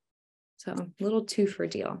tension. So a little 2 for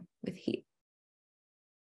deal with heat.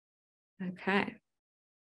 Okay.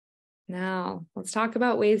 Now let's talk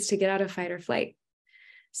about ways to get out of fight or flight.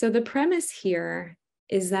 So the premise here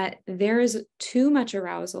is that there is too much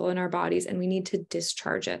arousal in our bodies and we need to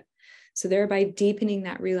discharge it. So thereby deepening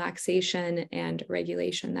that relaxation and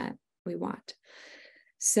regulation that we want.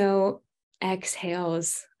 So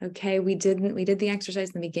exhales, okay, we did the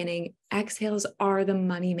exercise in the beginning. Exhales are the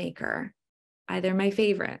money maker. They're my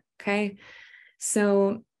favorite, okay?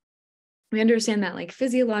 So we understand that like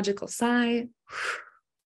physiological sigh,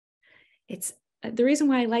 it's the reason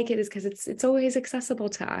why I like it is because it's always accessible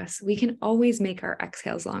to us. We can always make our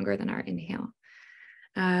exhales longer than our inhale.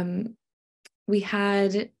 We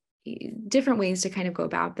had different ways to kind of go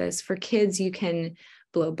about this. For kids, you can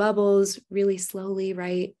blow bubbles really slowly,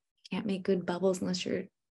 right? You can't make good bubbles unless you're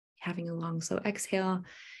having a long, slow exhale.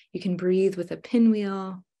 You can breathe with a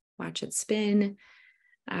pinwheel, watch it spin.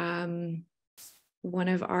 One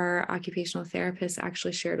of our occupational therapists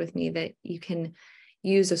actually shared with me that you can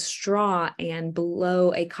use a straw and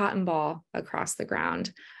blow a cotton ball across the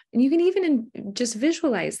ground. And you can even just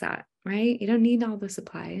visualize that, right? You don't need all the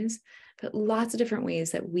supplies, but lots of different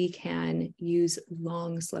ways that we can use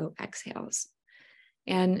long, slow exhales.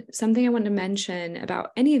 And something I want to mention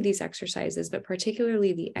about any of these exercises, but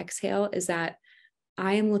particularly the exhale, is that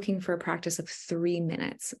I am looking for a practice of 3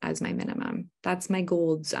 minutes as my minimum. That's my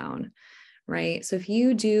gold zone, right? So if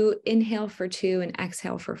you do inhale for 2 and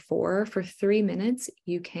exhale for 4, for 3 minutes,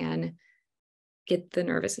 you can get the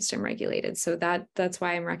nervous system regulated. So that's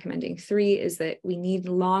why I'm recommending 3, is that we need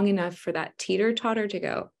long enough for that teeter-totter to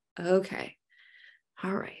go, okay,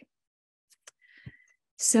 all right.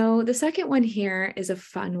 So the second one here is a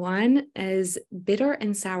fun one, is bitter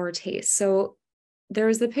and sour taste. So there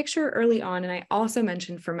was the picture early on, and I also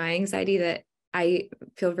mentioned for my anxiety that I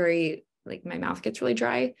feel very, like my mouth gets really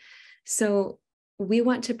dry. So we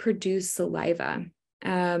want to produce saliva. I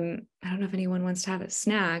don't know if anyone wants to have a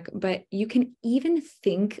snack, but you can even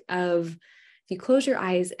think of, if you close your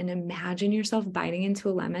eyes and imagine yourself biting into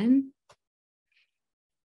a lemon,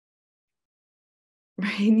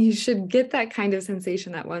 right? You should get that kind of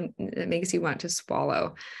sensation that makes you want to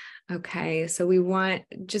swallow. Okay. So we want,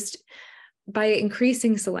 just by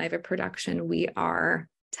increasing saliva production, we are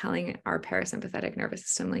telling our parasympathetic nervous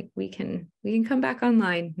system, like we can come back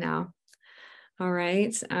online now. All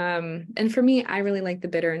right. And for me, I really like the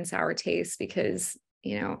bitter and sour taste because,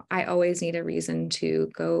 I always need a reason to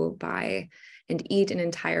go buy and eat an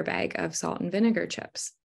entire bag of salt and vinegar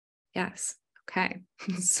chips. Yes. Okay.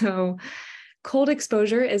 So cold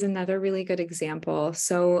exposure is another really good example.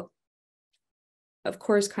 So of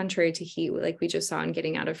course, contrary to heat, like we just saw in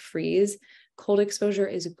getting out of freeze, cold exposure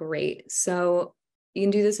is great. So you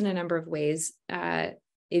can do this in a number of ways.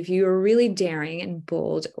 If you are really daring and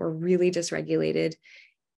bold or really dysregulated,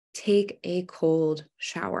 take a cold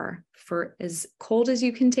shower for as cold as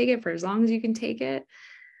you can take it, for as long as you can take it.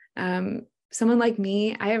 Someone like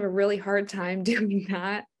me, I have a really hard time doing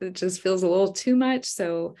that. It just feels a little too much.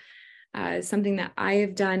 So something that I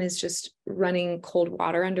have done is just running cold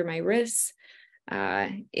water under my wrists.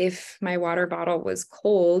 If my water bottle was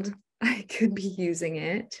cold, I could be using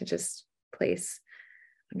it to just place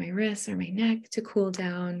on my wrists or my neck to cool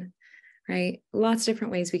down, right? Lots of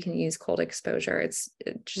different ways we can use cold exposure. It's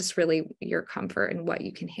just really your comfort and what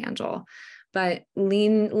you can handle, but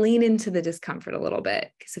lean into the discomfort a little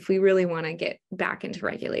bit, because if we really want to get back into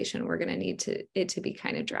regulation, we're going to need it to be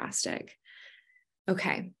kind of drastic.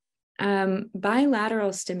 Okay.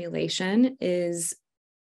 Bilateral stimulation is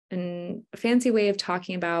a fancy way of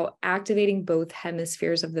talking about activating both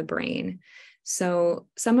hemispheres of the brain. So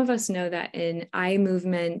some of us know that in eye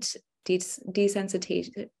movement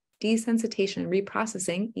desensitization and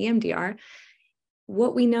reprocessing, EMDR,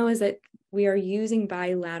 what we know is that we are using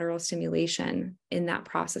bilateral stimulation in that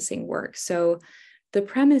processing work. So the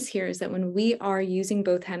premise here is that when we are using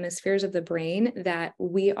both hemispheres of the brain, that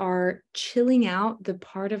we are chilling out the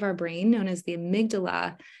part of our brain known as the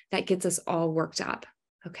amygdala that gets us all worked up,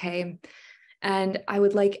 okay? And I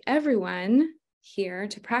would like everyone here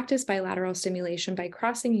to practice bilateral stimulation by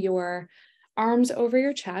crossing your arms over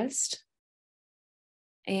your chest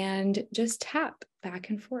and just tap back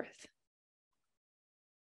and forth.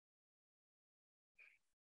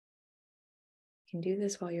 You can do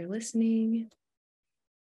this while you're listening.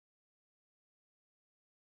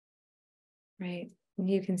 Right. And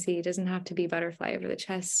you can see it doesn't have to be butterfly over the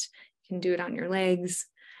chest. You can do it on your legs.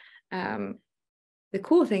 The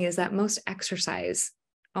cool thing is that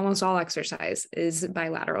almost all exercise is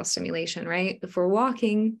bilateral stimulation, right? If we're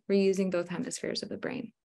walking, we're using both hemispheres of the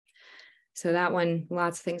brain. So that one,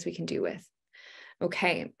 lots of things we can do with.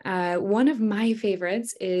 Okay. One of my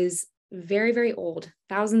favorites is very, very old,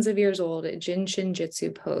 thousands of years old, Jin Shin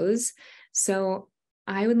Jitsu pose. So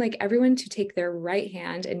I would like everyone to take their right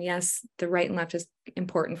hand, and yes, the right and left is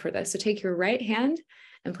important for this. So take your right hand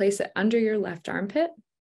and place it under your left armpit,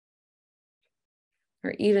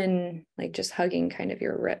 or even like just hugging kind of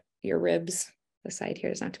your ribs. The side here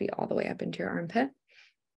doesn't have to be all the way up into your armpit.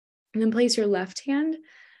 And then place your left hand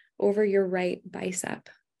over your right bicep.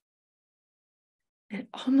 And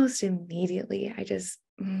almost immediately, I just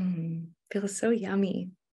feel so yummy.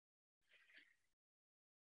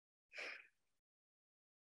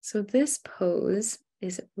 So this pose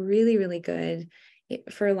is really, really good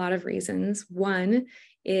for a lot of reasons. One,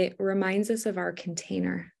 it reminds us of our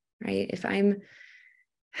container, right? If I'm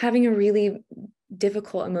having a really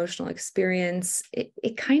difficult emotional experience,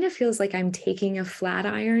 it kind of feels like I'm taking a flat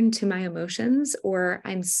iron to my emotions, or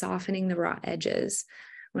I'm softening the raw edges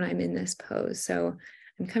when I'm in this pose. So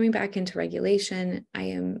I'm coming back into regulation. I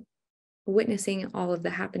am witnessing all of the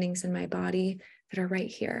happenings in my body that are right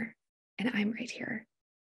here, and I'm right here.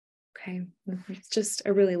 Okay, it's just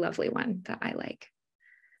a really lovely one that I like.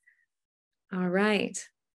 All right.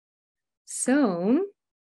 So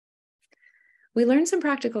we learned some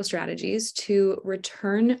practical strategies to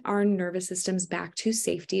return our nervous systems back to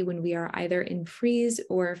safety when we are either in freeze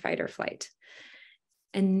or fight or flight.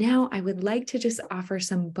 And now I would like to just offer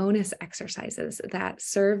some bonus exercises that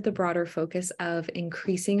serve the broader focus of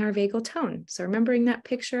increasing our vagal tone. So remembering that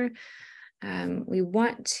picture, we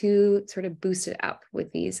want to sort of boost it up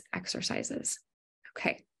with these exercises.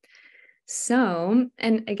 Okay. So,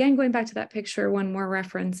 and again, going back to that picture, one more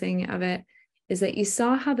referencing of it is that you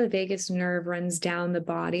saw how the vagus nerve runs down the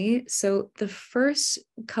body. So the first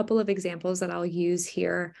couple of examples that I'll use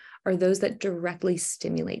here are those that directly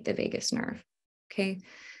stimulate the vagus nerve. Okay.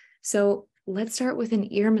 So let's start with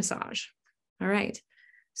an ear massage. All right.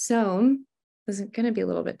 So this is going to be a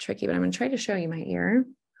little bit tricky, but I'm going to try to show you my ear.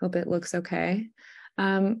 Hope it looks okay.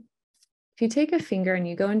 If you take a finger and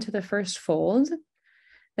you go into the first fold,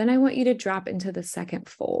 then I want you to drop into the second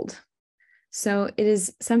fold. So it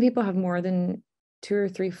is, some people have more than 2 or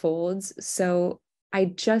 3 folds. So I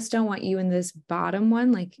just don't want you in this bottom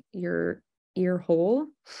one, like your ear hole.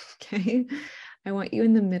 Okay. I want you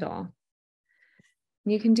in the middle.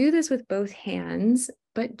 You can do this with both hands,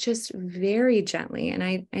 but just very gently. And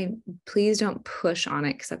I please don't push on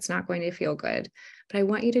it because that's not going to feel good. But I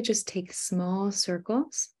want you to just take small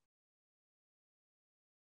circles.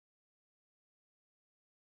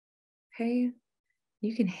 Okay.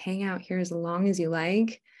 You can hang out here as long as you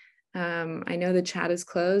like. I know the chat is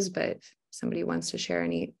closed, but if somebody wants to share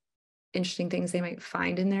any interesting things they might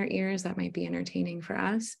find in their ears, that might be entertaining for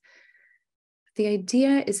us. The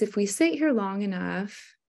idea is if we sit here long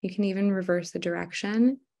enough, you can even reverse the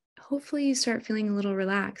direction. Hopefully you start feeling a little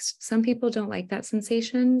relaxed. Some people don't like that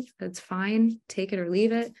sensation. That's fine. Take it or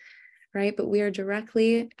leave it, right? But we are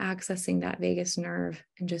directly accessing that vagus nerve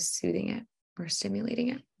and just soothing it or stimulating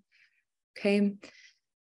it. Okay.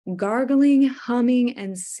 Gargling, humming,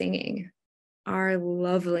 and singing are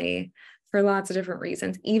lovely for lots of different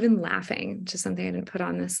reasons, even laughing, which is something I didn't put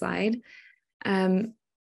on this slide.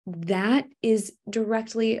 That is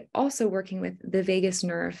directly also working with the vagus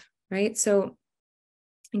nerve, right? So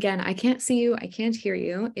again, I can't see you, I can't hear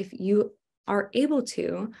you. If you are able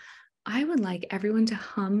to, I would like everyone to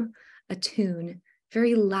hum a tune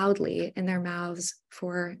very loudly in their mouths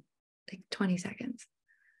for like 20 seconds.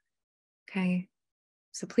 Okay.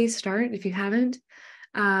 So please start if you haven't.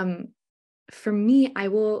 For me, I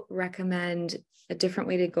will recommend a different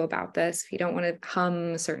way to go about this. If you don't want to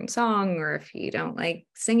hum a certain song, or if you don't like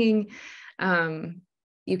singing,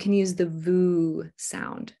 you can use the VOO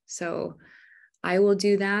sound. So I will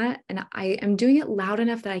do that. And I am doing it loud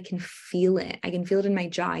enough that I can feel it. I can feel it in my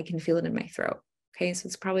jaw. I can feel it in my throat. Okay. So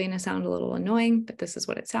it's probably going to sound a little annoying, but this is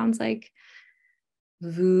what it sounds like.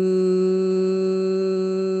 Voo.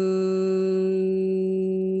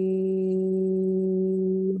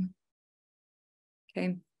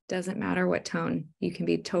 Okay. Doesn't matter what tone. You can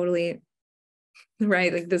be totally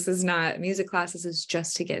right. Like this is not music class. This is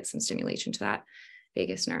just to get some stimulation to that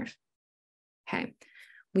vagus nerve. Okay.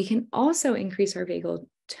 We can also increase our vagal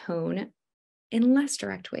tone in less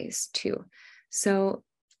direct ways too. So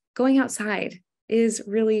going outside is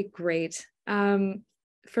really great.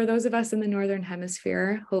 For those of us in the Northern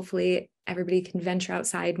Hemisphere, hopefully everybody can venture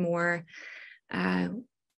outside more.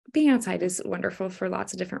 Being outside is wonderful for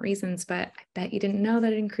lots of different reasons, but I bet you didn't know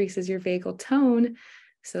that it increases your vagal tone.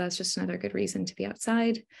 So that's just another good reason to be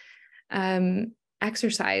outside.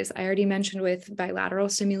 Exercise, I already mentioned with bilateral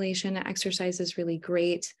stimulation, exercise is really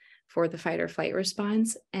great for the fight or flight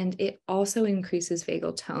response, and it also increases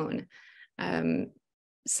vagal tone.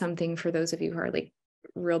 Something for those of you who are like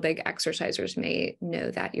real big exercisers may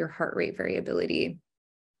know that your heart rate variability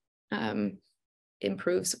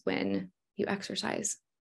improves when you exercise.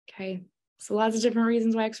 Okay, so lots of different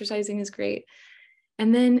reasons why exercising is great.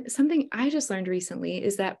 And then something I just learned recently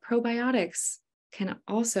is that probiotics can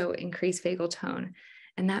also increase vagal tone.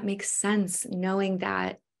 And that makes sense, knowing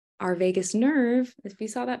that our vagus nerve, if you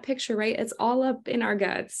saw that picture, right, it's all up in our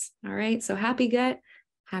guts. All right, so happy gut,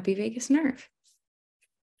 happy vagus nerve.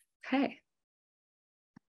 Okay.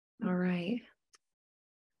 All right.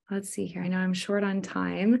 Let's see here. I know I'm short on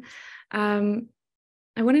time.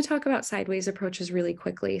 I want to talk about sideways approaches really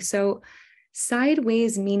quickly. So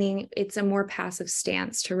sideways meaning it's a more passive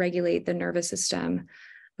stance to regulate the nervous system.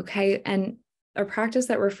 Okay. And a practice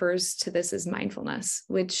that refers to this is mindfulness,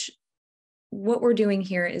 which what we're doing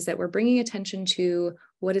here is that we're bringing attention to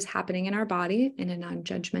what is happening in our body in a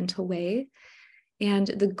non-judgmental way. And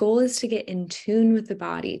the goal is to get in tune with the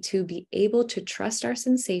body, to be able to trust our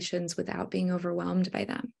sensations without being overwhelmed by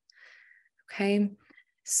them. Okay.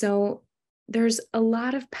 So there's a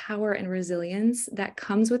lot of power and resilience that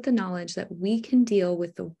comes with the knowledge that we can deal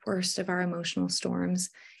with the worst of our emotional storms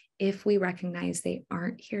if we recognize they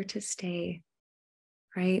aren't here to stay,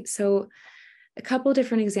 right? So a couple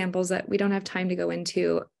different examples that we don't have time to go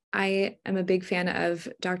into. I am a big fan of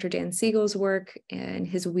Dr. Dan Siegel's work and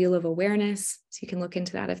his Wheel of Awareness. So you can look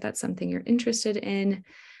into that if that's something you're interested in.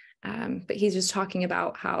 But he's just talking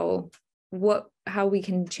about how we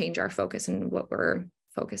can change our focus and what we're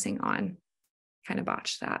focusing on. Kind of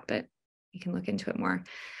botched that, but you can look into it more.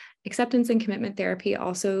 Acceptance and commitment therapy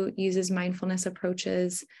also uses mindfulness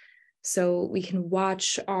approaches. So we can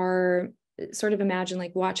imagine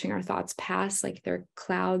like watching our thoughts pass, like they're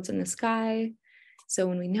clouds in the sky. So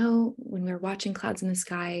when we're watching clouds in the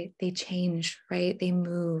sky, they change, right? They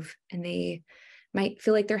move and they might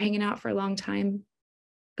feel like they're hanging out for a long time,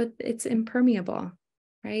 but it's impermeable,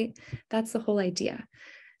 right? That's the whole idea.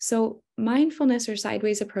 So mindfulness or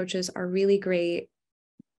sideways approaches are really great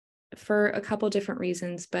for a couple different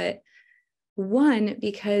reasons, but one,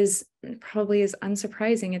 because it probably is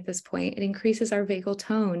unsurprising at this point, it increases our vagal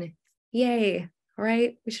tone. Yay, all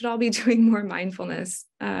right? We should all be doing more mindfulness.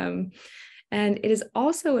 And it is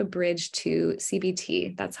also a bridge to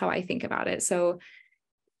CBT. That's how I think about it. So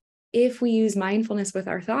if we use mindfulness with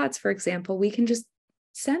our thoughts, for example, we can just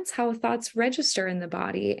sense how thoughts register in the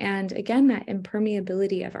body. And again, that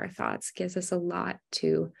impermeability of our thoughts gives us a lot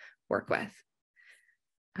to work with.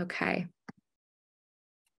 Okay.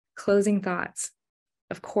 Closing thoughts.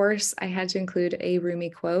 Of course, I had to include a Rumi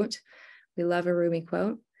quote. We love a Rumi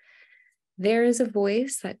quote. There is a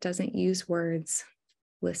voice that doesn't use words.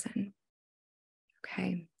 Listen.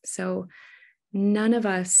 Okay. So none of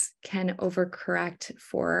us can overcorrect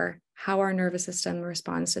for how our nervous system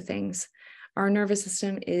responds to things. Our nervous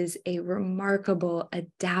system is a remarkable,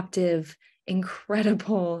 adaptive,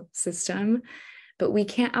 incredible system, but we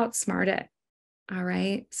can't outsmart it. All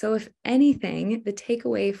right. So if anything, the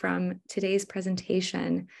takeaway from today's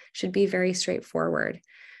presentation should be very straightforward,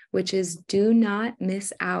 which is do not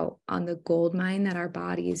miss out on the gold mine that our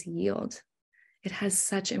bodies yield. It has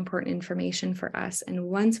such important information for us. And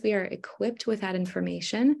once we are equipped with that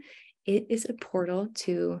information, it is a portal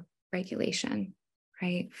to regulation,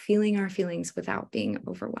 right? Feeling our feelings without being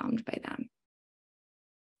overwhelmed by them.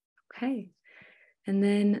 Okay. And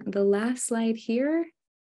then the last slide here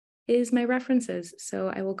is my references. So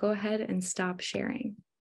I will go ahead and stop sharing.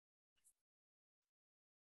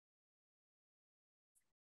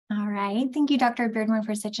 All right. Thank you, Dr. Beardmore,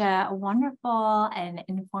 for such a wonderful and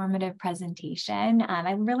informative presentation.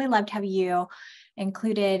 I really loved how you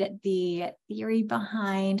included the theory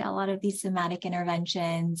behind a lot of these somatic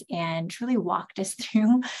interventions and truly walked us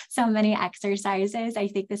through so many exercises. I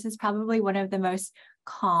think this is probably one of the most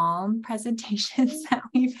calm presentations that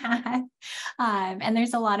we've had. And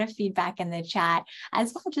there's a lot of feedback in the chat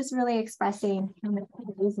as well, just really expressing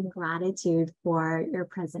praise and gratitude for your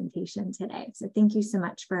presentation today. So thank you so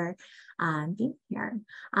much for being here.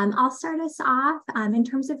 I'll start us off in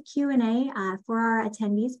terms of Q&A for our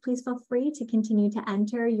attendees. Please feel free to continue to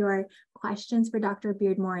enter your questions for Dr.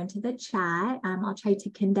 Beardmore into the chat. I'll try to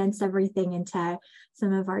condense everything into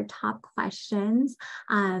some of our top questions.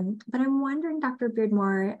 But I'm wondering, Dr.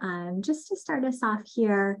 Beardmore, just to start us off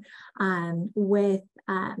here with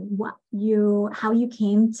how you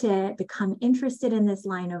came to become interested in this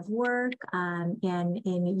line of work and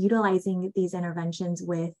in utilizing these interventions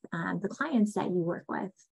with the clients that you work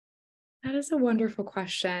with. That is a wonderful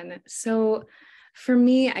question. So for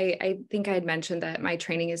me, I think I had mentioned that my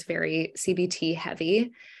training is very CBT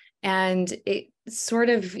heavy, and it sort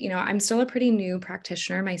of, I'm still a pretty new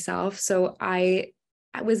practitioner myself. So I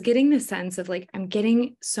was getting the sense of like, I'm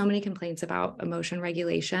getting so many complaints about emotion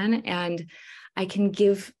regulation, and I can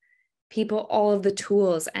give people all of the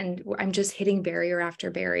tools, and I'm just hitting barrier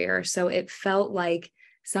after barrier. So it felt like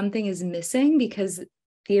something is missing, because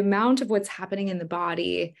the amount of what's happening in the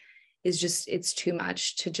body is just, it's too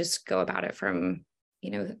much to just go about it from,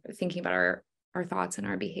 thinking about our thoughts and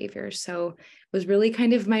our behaviors. So it was really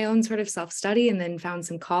kind of my own sort of self-study, and then found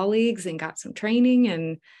some colleagues and got some training,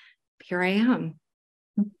 and here I am.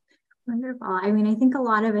 Wonderful. I mean, I think a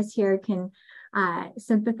lot of us here can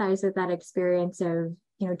sympathize with that experience of,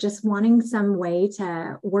 just wanting some way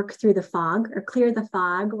to work through the fog or clear the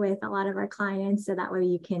fog with a lot of our clients. So that way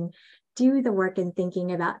you can do the work in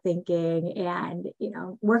thinking about thinking and,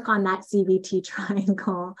 work on that CBT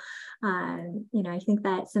triangle. I think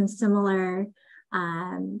that some similar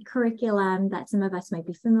curriculum that some of us might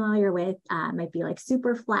be familiar with might be like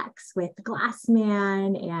Superflex with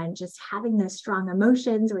Glassman, and just having those strong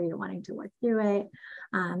emotions where you're wanting to work through it.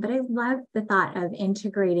 But I love the thought of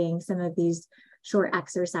integrating some of these short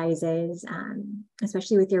exercises,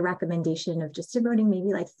 especially with your recommendation of just devoting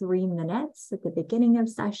maybe like 3 minutes at the beginning of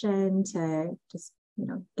session to just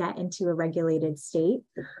get into a regulated state,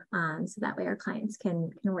 so that way our clients can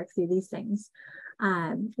work through these things.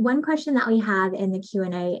 One question that we have in the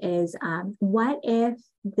Q&A is, what if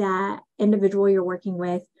that individual you're working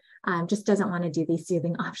with just doesn't want to do these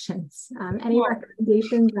soothing options? Any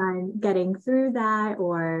recommendations on getting through that,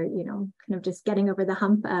 or, kind of just getting over the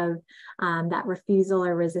hump of that refusal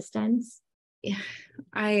or resistance? Yeah,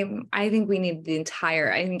 I think we need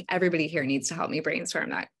I think everybody here needs to help me brainstorm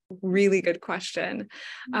that really good question.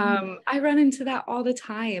 I run into that all the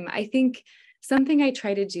time. I think something I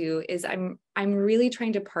try to do is I'm really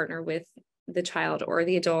trying to partner with the child or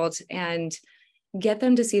the adult and get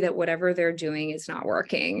them to see that whatever they're doing is not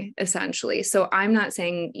working, essentially. So I'm not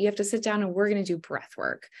saying you have to sit down and we're going to do breath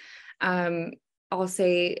work. I'll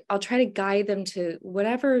try to guide them to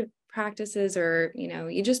whatever practices, or,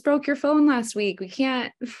 you just broke your phone last week. We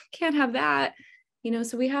can't have that,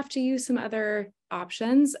 so we have to use some other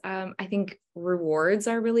options. I think rewards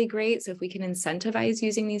are really great. So if we can incentivize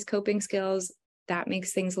using these coping skills, that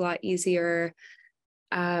makes things a lot easier.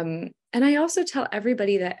 And I also tell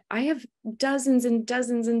everybody that I have dozens and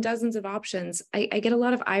dozens and dozens of options. I get a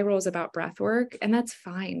lot of eye rolls about breath work, and that's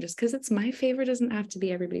fine. Just because it's my favorite doesn't have to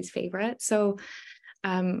be everybody's favorite. So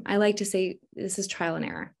I like to say this is trial and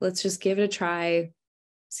error. Let's just give it a try,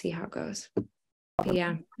 see how it goes. But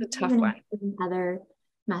yeah, a tough one. Other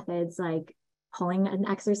methods like pulling an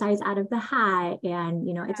exercise out of the hat, and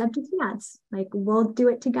it's up to chance. Like, we'll do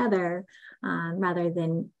it together, rather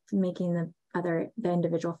than making the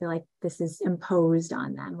individual feel like this is imposed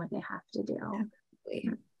on them, what they have to do.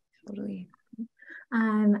 Totally.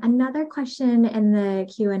 Another question in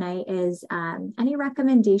the Q&A is, any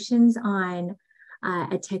recommendations on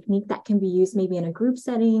a technique that can be used maybe in a group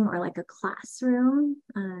setting or like a classroom,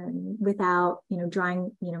 without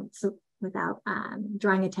drawing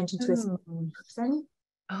attention to a specific person?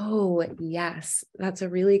 Oh, yes, that's a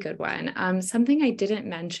really good one. Something I didn't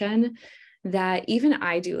mention that even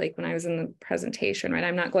I do, like when I was in the presentation, right?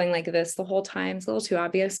 I'm not going like this the whole time. It's a little too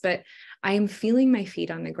obvious, but I am feeling my feet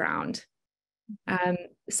on the ground.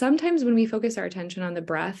 Sometimes when we focus our attention on the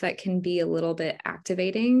breath, that can be a little bit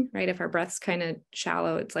activating, right? If our breath's kind of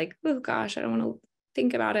shallow, it's like, oh gosh, I don't want to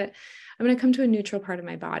think about it. I'm going to come to a neutral part of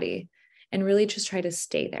my body and really just try to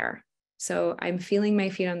stay there. So I'm feeling my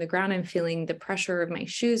feet on the ground. I'm feeling the pressure of my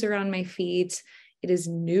shoes around my feet. It is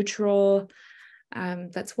neutral.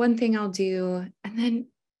 That's one thing I'll do. And then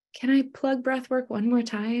can I plug breath work one more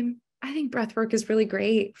time? I think breath work is really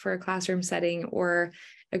great for a classroom setting or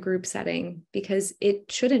a group setting because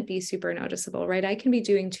it shouldn't be super noticeable, right? I can be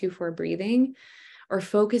doing 2-4 breathing or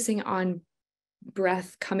focusing on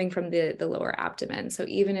breath coming from the lower abdomen. So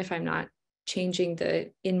even if I'm not changing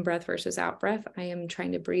the in breath versus out breath, I am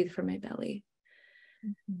trying to breathe from my belly.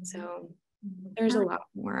 So there's a lot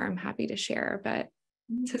more I'm happy to share, but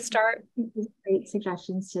to start. Great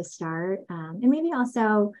suggestions to start. And maybe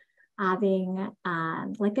also having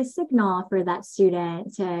like a signal for that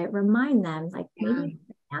student to remind them, like maybe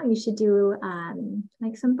now you should do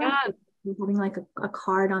like some breath, having like a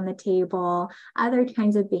card on the table, other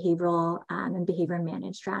kinds of behavioral and behavior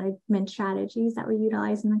management strategies that we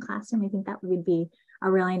utilize in the classroom. I think that would be a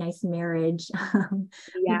really nice marriage.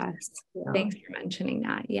 Yes. Thanks for mentioning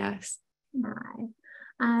that. Yes.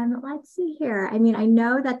 Let's see here. I mean, I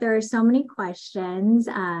know that there are so many questions.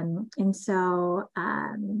 And so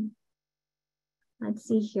let's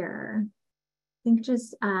see here. I think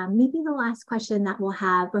just maybe the last question that we'll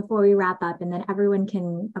have before we wrap up, and then everyone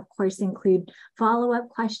can, of course, include follow-up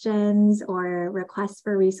questions or requests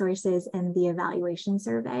for resources in the evaluation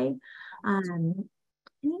survey.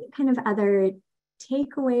 Any kind of other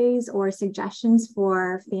takeaways or suggestions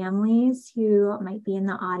for families who might be in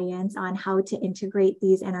the audience on how to integrate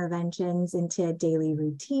these interventions into daily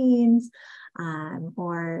routines,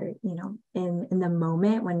 or, you know, in the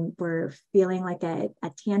moment when we're feeling like a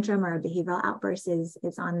tantrum or a behavioral outburst is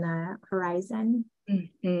on the horizon?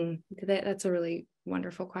 That's a really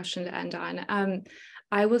wonderful question to end on.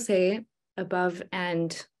 I will say above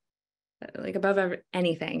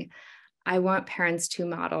anything, I want parents to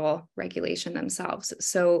model regulation themselves.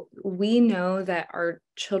 So we know that our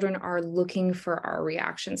children are looking for our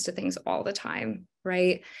reactions to things all the time,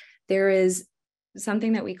 right? There is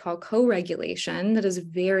something that we call co-regulation that is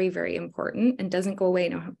very, very important and doesn't go away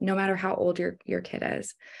no matter how old your kid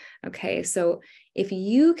is. Okay, so if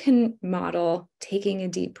you can model taking a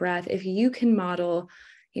deep breath, if you can model,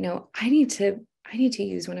 you know, I need to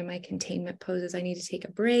use one of my containment poses. I need to take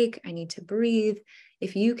a break. I need to breathe.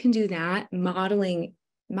 If you can do that, modeling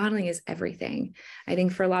is everything. I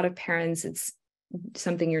think for a lot of parents, it's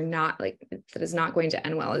something you're not like, that is not going to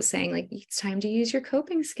end well, is saying like, it's time to use your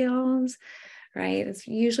coping skills, right? It's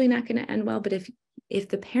usually not going to end well. But if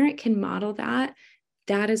the parent can model that,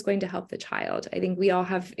 that is going to help the child. I think we all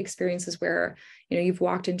have experiences where, you know, you've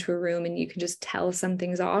walked into a room and you can just tell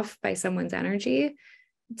something's off by someone's energy.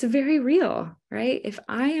 It's very real, right? If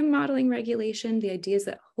I am modeling regulation, the idea is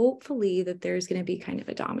that hopefully that there's going to be kind of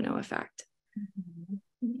a domino effect.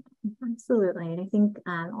 Absolutely. And I think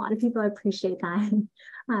a lot of people appreciate that,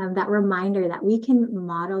 that reminder that we can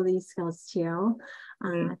model these skills too.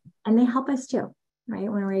 And they help us too, right?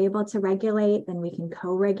 When we're able to regulate, then we can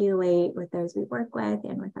co-regulate with those we work with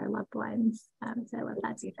and with our loved ones. So I love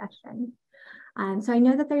that suggestion. So I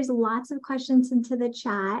know that there's lots of questions into the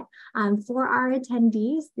chat. For our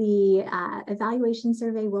attendees, the evaluation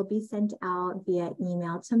survey will be sent out via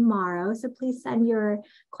email tomorrow. So please send your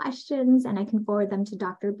questions and I can forward them to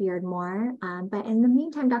Dr. Beardmore. But in the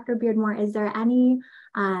meantime, Dr. Beardmore, is there any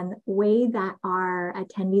way that our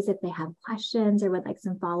attendees, if they have questions or would like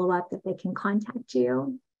some follow-up, that they can contact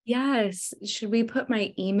you? Yes. Should we put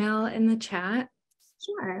my email in the chat?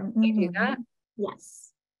 Sure. Can you do that?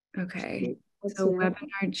 Yes. Okay. So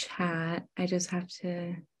webinar chat, I just have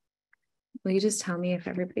to, will you just tell me if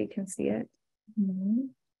everybody can see it?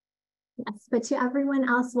 Yes, but to everyone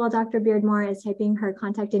else, while Dr. Beardmore is typing her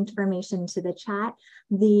contact information to the chat,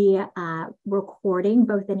 the recording,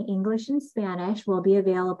 both in English and Spanish, will be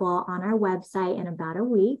available on our website in about a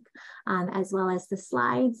week, as well as the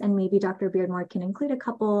slides. And maybe Dr. Beardmore can include a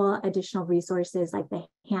couple additional resources like the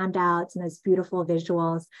handouts and those beautiful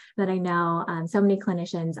visuals that I know so many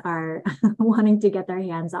clinicians are wanting to get their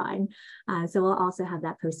hands on. So we'll also have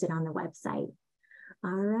that posted on the website. All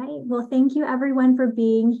right. Well, thank you everyone for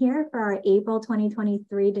being here for our April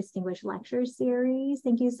 2023 Distinguished Lecture Series.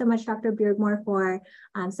 Thank you so much, Dr. Beardmore, for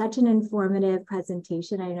such an informative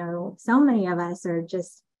presentation. I know so many of us are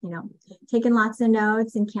just, you know, taking lots of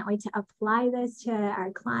notes and can't wait to apply this to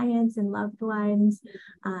our clients and loved ones.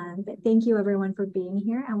 But thank you everyone for being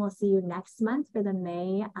here, and we'll see you next month for the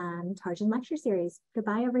May Tarjan Lecture Series.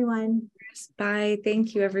 Goodbye, everyone. Bye.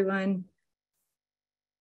 Thank you, everyone.